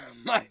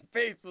 my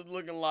face was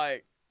looking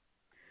like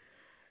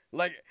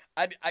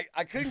I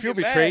couldn't You feel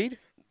get betrayed? mad.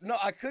 No,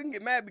 I couldn't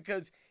get mad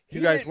because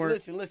you guys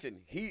weren't.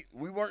 Listen.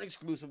 We weren't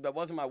exclusive. That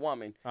wasn't my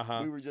woman.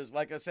 We were just,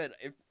 like I said,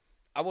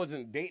 I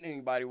wasn't dating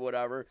anybody,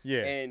 whatever.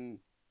 Yeah. And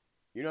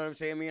you know what I'm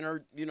saying? Me and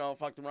her,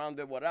 fucked around,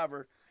 did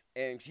whatever.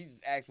 And she just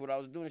asked what I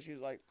was doing. She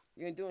was like,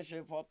 "You ain't doing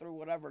shit, fall through,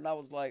 whatever." And I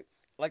was like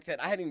I said,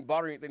 I hadn't even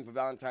bought her anything for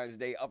Valentine's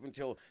Day up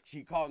until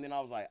she called, and then I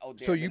was like, "Oh,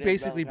 damn." So you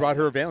basically brought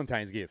her a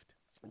Valentine's gift.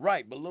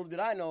 Right, but little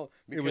did I know,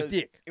 because it was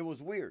dick. It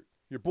was weird.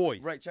 Your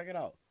boys. Right, check it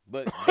out.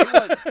 But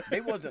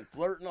they wasn't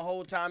flirting the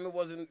whole time. It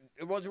wasn't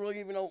really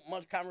even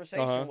much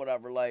conversation,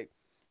 whatever. Like,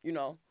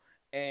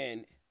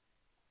 and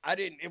I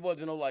didn't. It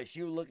wasn't like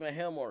she was looking at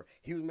him or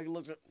he was making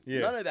looks.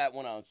 None of that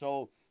went on.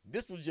 So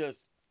this was just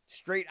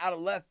straight out of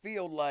left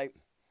field. Like,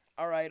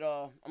 all right,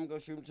 I'm gonna go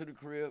shoot him to the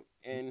crib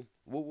and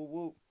whoop whoop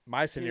whoop.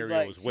 My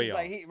scenario was way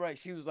off.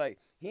 She was like,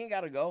 he ain't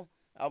gotta go.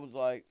 I was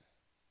like,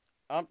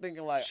 I'm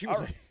thinking like, she was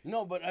like,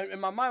 no, but in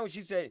my mind when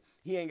she said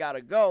he ain't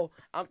gotta go,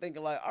 I'm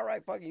thinking like, all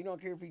right, fuck it, you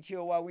don't care if he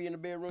chill while we in the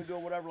bedroom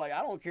doing whatever. Like,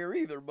 I don't care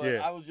either, but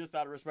I was just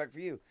out of respect for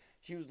you.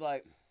 She was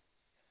like,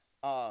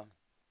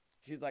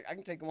 she's like, I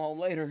can take him home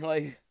later.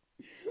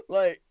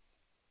 Like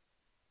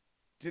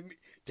to me,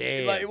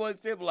 damn. Like, it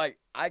wasn't simple. Like,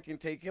 I can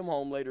take him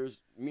home later,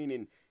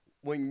 meaning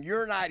when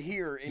you're not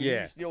here and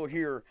he's still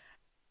here,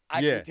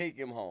 I can take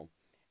him home.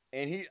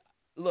 And he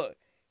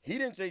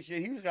didn't say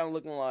shit. He was kind of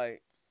looking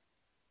like,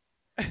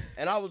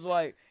 and I was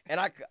like, and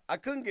I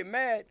couldn't get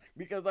mad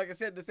because, like I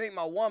said, this ain't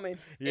my woman.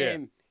 Yeah.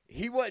 And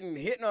he wasn't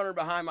hitting on her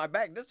behind my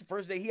back. This is the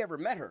first day he ever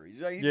met her.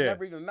 He's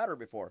never even met her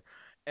before.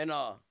 And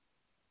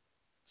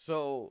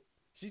so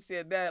she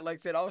said that. Like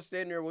I said, I was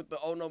standing there with the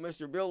 "oh no,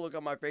 Mr. Bill" look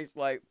on my face,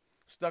 like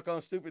stuck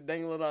on stupid,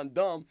 dangling on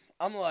dumb.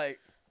 I'm like,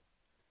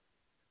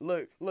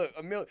 look,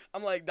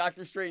 I'm like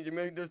Dr. Strange. A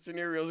million different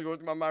scenarios are going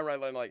through my mind right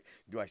now. Like,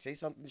 do I say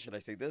something? Should I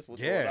say this?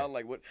 What's going on?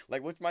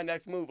 Like, what's my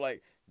next move?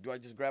 Like, do I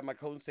just grab my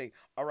coat and say,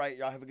 all right,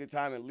 y'all have a good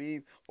time and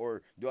leave?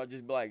 Or do I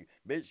just be like,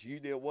 bitch, you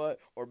did what?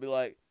 Or be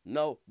like,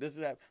 no, this is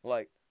that.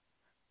 Like,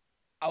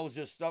 I was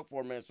just stuck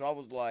for a minute. So I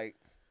was like,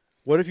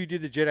 what if you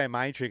did the Jedi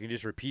mind trick and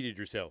just repeated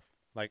yourself?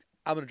 Like,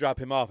 I'm going to drop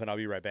him off and I'll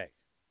be right back.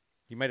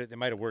 It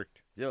might have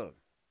worked. Yeah.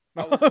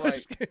 I was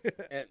like,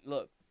 and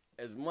look,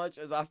 as much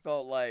as I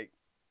felt like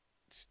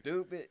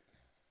stupid,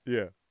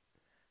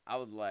 I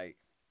was like,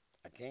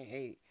 I can't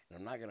hate, and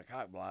I'm not gonna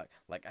cock block.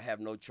 Like, I have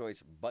no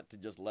choice but to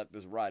just let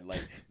this ride.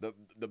 Like,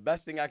 the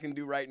best thing I can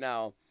do right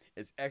now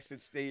is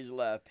exit stage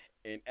left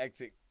and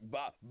exit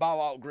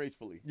bow out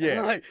gracefully.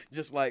 Yeah. Like,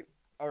 just like,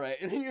 all right.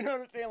 You know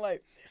what I'm saying?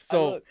 Like,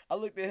 so I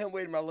looked at him,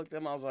 waited a minute, I looked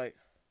at him, I was like,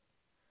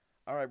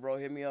 all right, bro,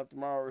 hit me up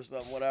tomorrow or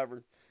something,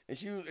 whatever. And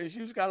she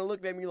was kind of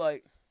looking at me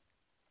like,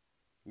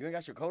 you ain't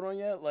got your coat on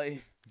yet?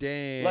 Like,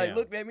 damn. Like,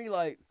 looked at me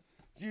like,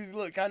 she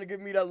was kind of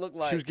giving me that look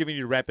like. She was giving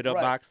you the wrap it up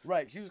box?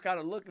 Right. She was kind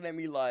of looking at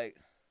me like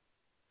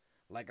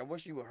I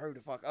wish you would hurry the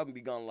fuck up and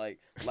be gone. Like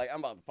I'm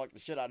about to fuck the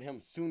shit out of him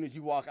as soon as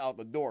you walk out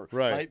the door.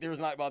 Right. Like, there's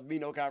not about to be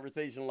no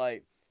conversation.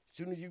 Like, as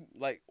soon as you,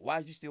 like, why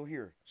is you still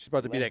here? She's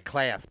about to be that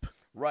clasp.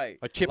 Right.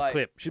 A chip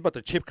clip. She's about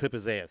to chip clip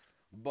his ass.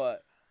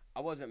 But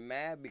I wasn't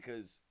mad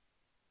because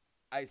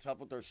I slept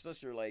with her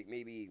sister like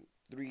maybe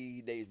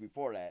 3 days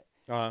before that.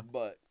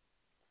 But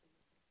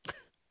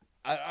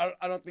I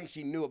don't think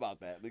she knew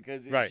about that,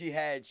 because if she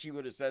had, she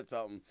would have said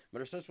something. But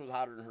her sister was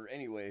hotter than her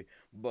anyway.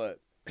 But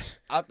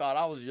I thought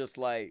I was just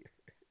like,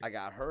 I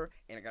got her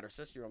and I got her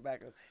sister on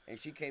backup, and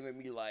she came at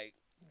me like,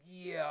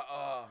 me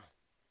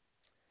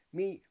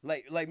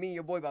and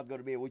your boy about to go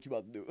to bed. What you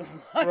about to do?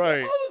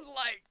 Right. I was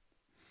like,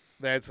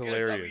 that's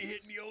hilarious. I be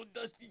hitting the old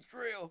dusty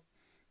trail,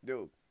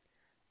 dude.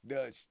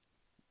 The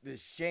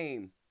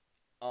shame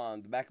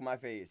on the back of my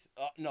face.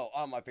 No,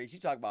 on my face. You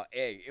talk about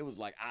egg. It was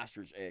like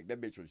ostrich egg.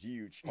 That bitch was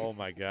huge. Oh,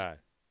 my God.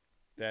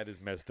 That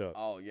is messed up.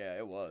 Oh, yeah,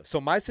 it was.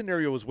 So my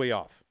scenario was way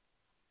off.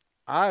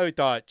 I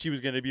thought she was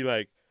going to be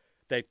like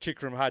that chick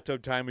from Hot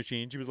Tub Time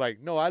Machine. She was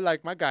like, no, I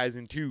like my guys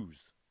in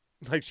twos.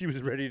 Like, she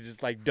was ready to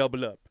just, like,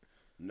 double up.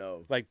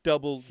 No. Like,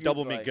 double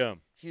mint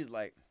gum. She's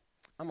like,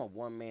 I'm a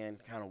one-man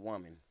kind of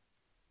woman.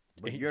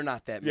 But you're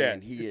not that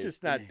man. He is. It's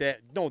just not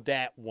that. No,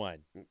 that one.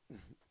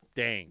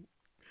 Dang.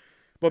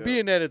 But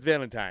being that it's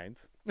Valentine's,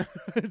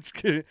 it's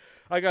kidding.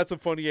 I got some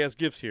funny ass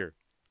gifts here,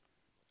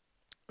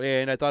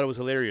 and I thought it was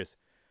hilarious.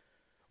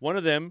 One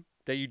of them,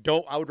 that you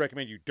don't. I would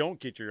recommend you don't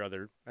get your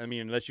other. I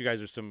mean, unless you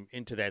guys are some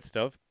into that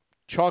stuff.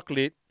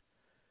 Chocolate.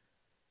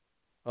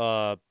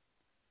 Chocolate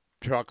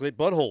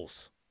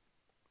buttholes.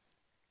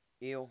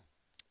 Ew.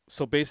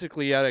 So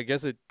basically, I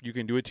guess you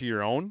can do it to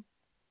your own,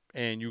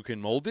 and you can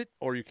mold it,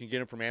 or you can get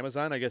them from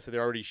Amazon. I guess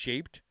they're already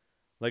shaped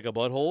like a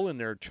butthole, and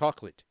they're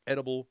chocolate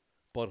edible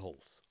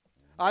buttholes.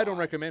 I don't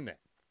recommend that.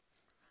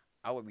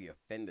 I would be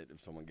offended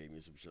if someone gave me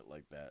some shit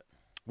like that.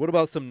 What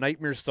about some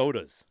nightmare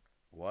sodas?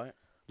 What?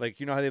 Like,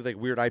 you know how they have like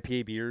weird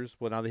IPA beers?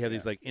 Well, now they have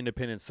these like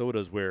independent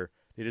sodas where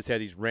they just have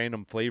these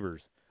random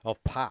flavors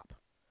of pop.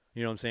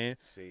 You know what I'm saying?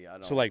 See, I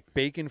don't. So like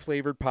bacon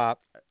flavored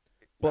pop,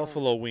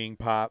 buffalo wing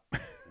pop,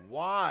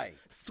 Why?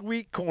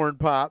 sweet corn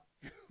pop,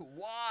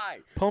 Why?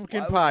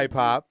 pumpkin Why pie would you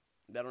pop.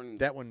 That don't even.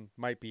 That one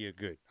might be a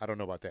good. I don't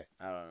know about that.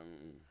 I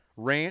don't.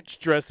 Ranch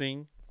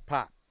dressing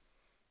pop,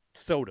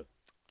 soda.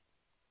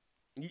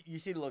 You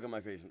see the look on my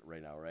face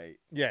right now, right?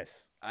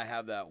 Yes. I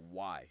have that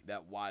why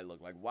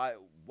look. Like,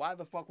 why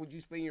the fuck would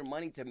you spend your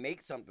money to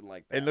make something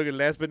like that? And look at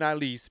last but not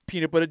least,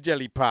 peanut butter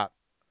jelly pop.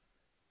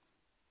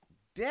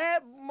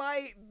 That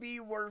might be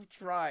worth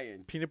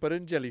trying. Peanut butter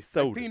and jelly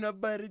soda. Like peanut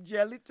butter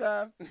jelly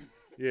time.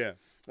 Yeah.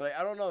 Like,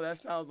 I don't know.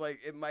 That sounds like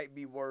it might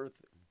be worth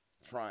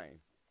trying.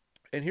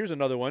 And here's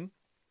another one.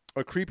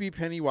 A creepy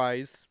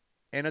Pennywise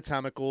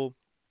anatomical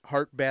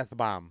heart bath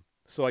bomb.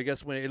 So I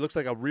guess when it looks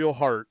like a real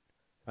heart,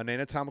 an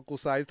anatomical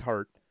sized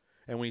heart,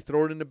 and when you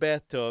throw it in the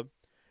bathtub,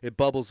 it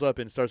bubbles up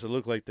and starts to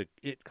look like the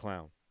It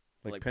clown.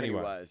 Like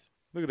Pennywise.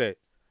 Look at that.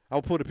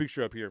 I'll put a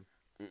picture up here.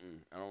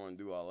 I don't want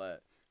to do all that.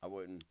 I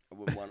wouldn't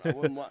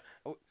want.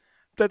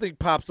 That thing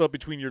pops up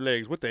between your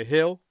legs. What the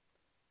hell?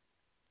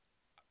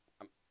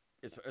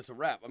 It's a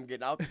wrap. I'm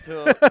getting out the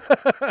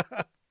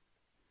tub.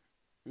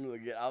 I'm gonna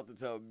get out the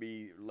tub,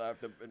 be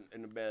lapped up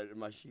in the bed in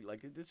my sheet.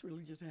 Like, did this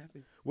really just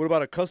happen? What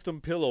about a custom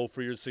pillow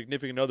for your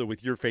significant other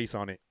with your face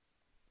on it?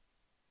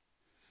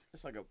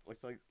 It's like a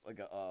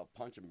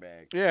punching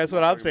bag. Yeah, that's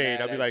what I'm saying.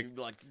 Mad I'd be at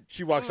like, you,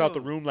 she walks out the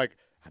room like,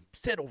 I'm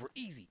set over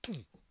easy.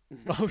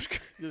 just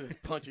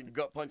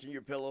gut punching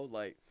your pillow.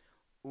 Like,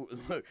 ooh,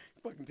 look,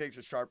 fucking takes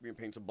a Sharpie and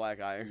paints a black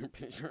eye on your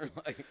picture.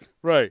 Like,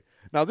 right.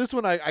 Now this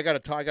one I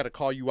gotta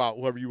call you out,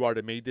 whoever you are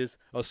that made this.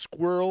 A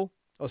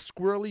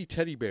squirrely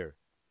teddy bear.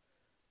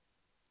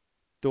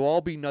 They'll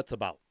all be nuts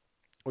about.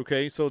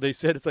 Okay, so they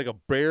said it's like a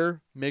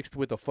bear mixed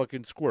with a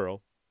fucking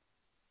squirrel.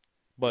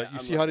 But yeah,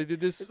 you see how they did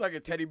this? It's like a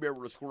teddy bear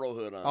with a squirrel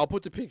hood on. I'll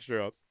put the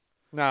picture up.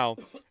 Now,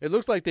 it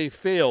looks like they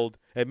failed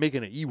at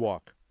making an Ewok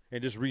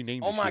and just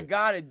renamed it. Oh my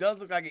God, it does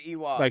look like an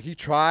Ewok. Like he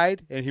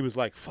tried and he was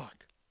like,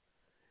 fuck.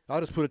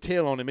 I'll just put a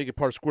tail on it and make it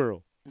part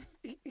squirrel.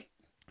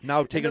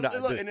 Now taking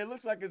and it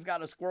looks like it's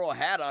got a squirrel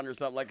hat on or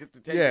something. Like it's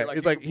the teddy bear. bear. Yeah,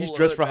 it's like he's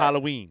dressed for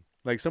Halloween.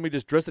 Like somebody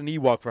just dressed an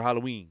Ewok for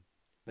Halloween.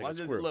 Like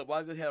why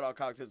is his head all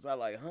cocked? It's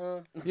like,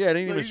 huh? Yeah, it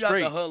ain't even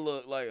straight. Got the huh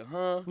look, like,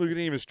 huh? Look, it ain't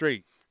even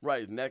straight.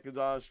 Right, his neck is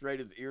on straight,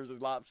 his ears is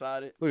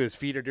lopsided. Look, his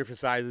feet are different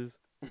sizes.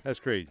 That's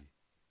crazy.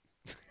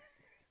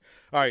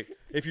 All right,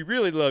 if you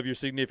really love your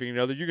significant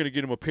other, you're gonna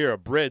get him a pair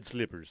of bread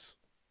slippers.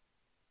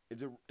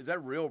 Is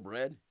that real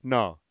bread?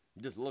 No.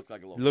 It just looks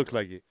like a little. Looks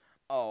like it.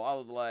 Oh, I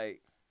was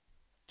like,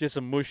 just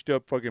some mushed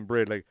up fucking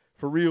bread. Like,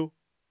 for real?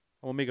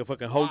 I'm gonna make a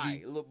fucking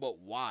hoagie. Look, but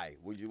why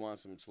would you want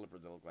some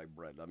slippers that look like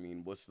bread? I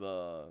mean, what's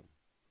the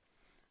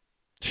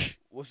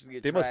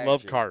attraction? They must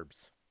love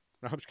carbs.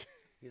 No, I'm just kidding.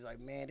 He's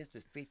like, man, this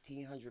is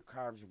 1,500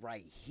 carbs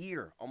right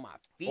here on my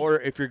feet. Or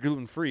if you're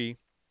gluten free,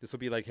 this will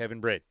be like having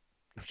bread.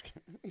 I'm just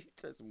kidding. He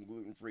said some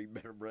gluten free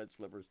better bread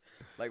slippers.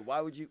 Like, why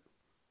would you?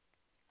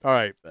 All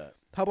right.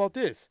 How about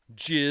this?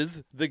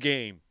 Jizz the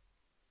game.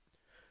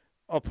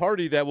 A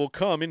party that will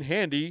come in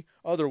handy,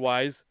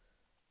 otherwise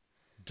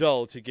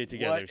dull to get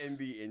together. What in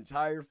the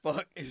entire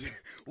fuck is it?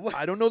 What?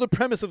 I don't know the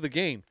premise of the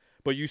game,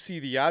 but you see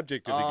the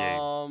object of the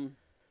game.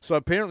 So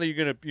apparently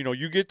you're going to,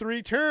 you get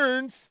 3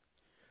 turns.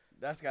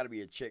 That's got to be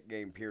a chick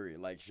game,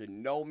 period. Like, should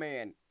no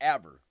man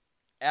ever.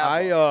 You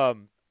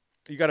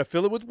got to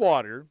fill it with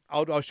water.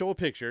 I'll show a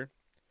picture.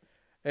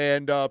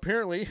 And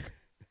apparently,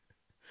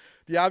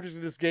 the object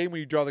of this game,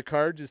 when you draw the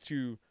cards, is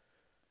you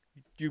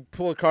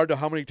pull a card to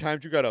how many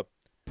times you got to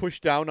push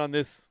down on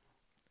this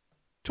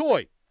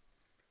toy.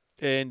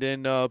 And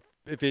then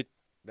if it...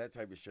 That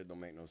type of shit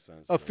don't make no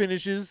sense.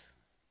 Finishes,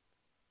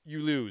 you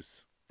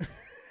lose.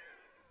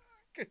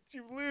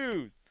 You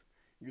lose.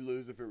 You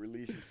lose if it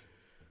releases.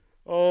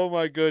 Oh,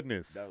 my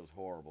goodness. That was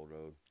horrible,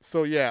 dude.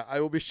 So, yeah, I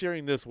will be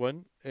sharing this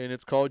one, and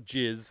it's called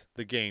Jizz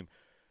the Game.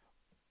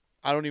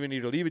 I don't even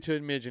need to leave it to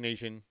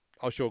imagination.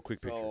 I'll show a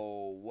quick picture.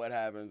 So, what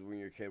happens when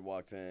your kid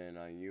walks in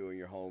on you and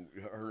your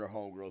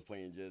homegirl's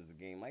playing Jizz the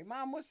Game? Like,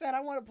 Mom, what's that?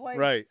 I want to play.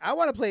 Right. I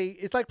want to play.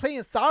 It's like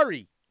playing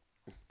Sorry.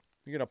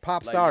 You're going to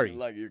pop like, Sorry.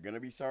 Like, you're going to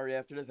be sorry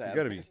after this happens.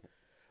 You're going to be.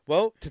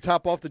 Well, to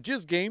top off the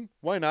Jizz game,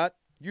 why not?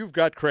 You've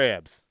got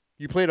crabs.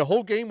 You played a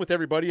whole game with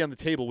everybody on the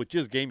table with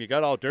Jizz game. You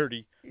got all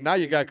dirty. Now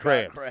you got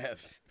crabs.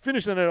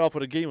 Finishing it off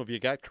with a game of you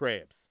got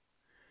crabs.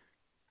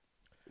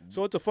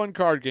 So it's a fun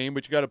card game,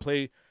 but you got to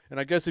play. And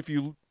I guess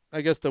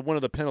one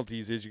of the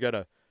penalties is you got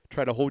to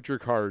try to hold your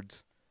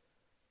cards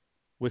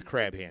with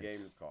crab hands. The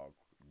game is called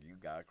You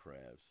Got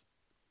Crabs.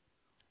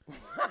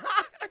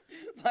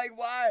 Like,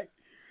 why? Like,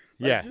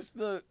 Yeah. just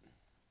the...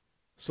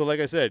 So like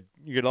I said,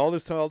 you get all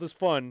this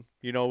fun,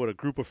 with a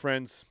group of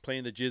friends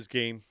playing the jizz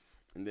game.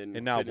 And then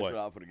And now finish what? it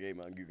off with a game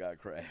and you got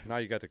crabs. Now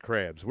you got the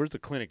crabs. Where's the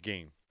clinic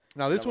game?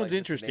 Now this I'm one's like,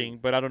 interesting,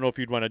 but I don't know if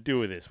you'd want to do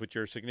with this with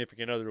your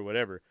significant other or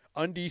whatever.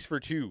 Undies for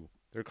two.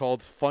 They're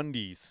called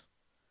fundies.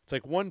 It's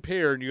like one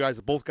pair, and you guys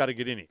both got to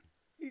get in it.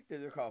 He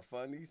said they're called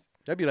fundies.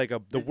 That'd be like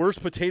the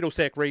worst potato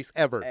sack race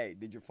ever. Hey,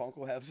 did your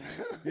Funkle have some?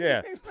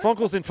 Yeah,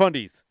 Funkles and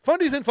fundies.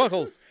 Fundies and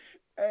Funkles.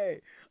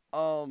 Hey,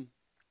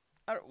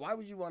 why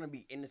would you want to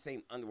be in the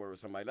same underwear with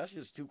somebody? That's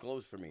just too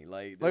close for me.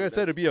 Like I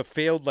said, it'd be a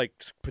failed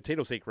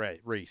potato sack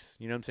race.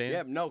 You know what I'm saying?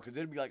 Yeah, no, because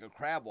it'd be like a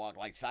crab walk,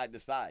 like side to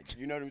side.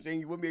 You know what I'm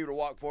saying? You wouldn't be able to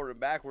walk forward and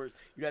backwards.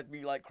 You'd have to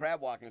be like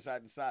crab walking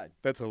side to side.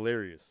 That's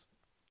hilarious.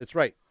 That's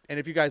right. And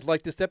if you guys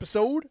like this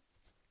episode,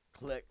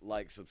 click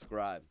like,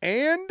 subscribe.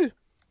 And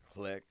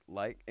click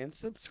like and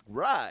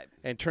subscribe.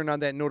 And turn on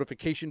that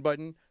notification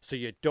button so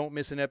you don't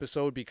miss an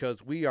episode,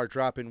 because we are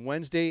dropping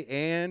Wednesday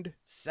and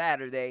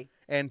Saturday.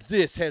 And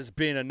this has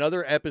been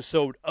another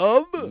episode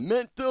of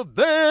Mental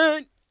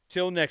Band.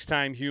 Till next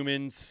time,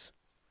 humans.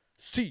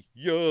 See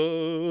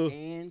ya.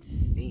 And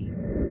see.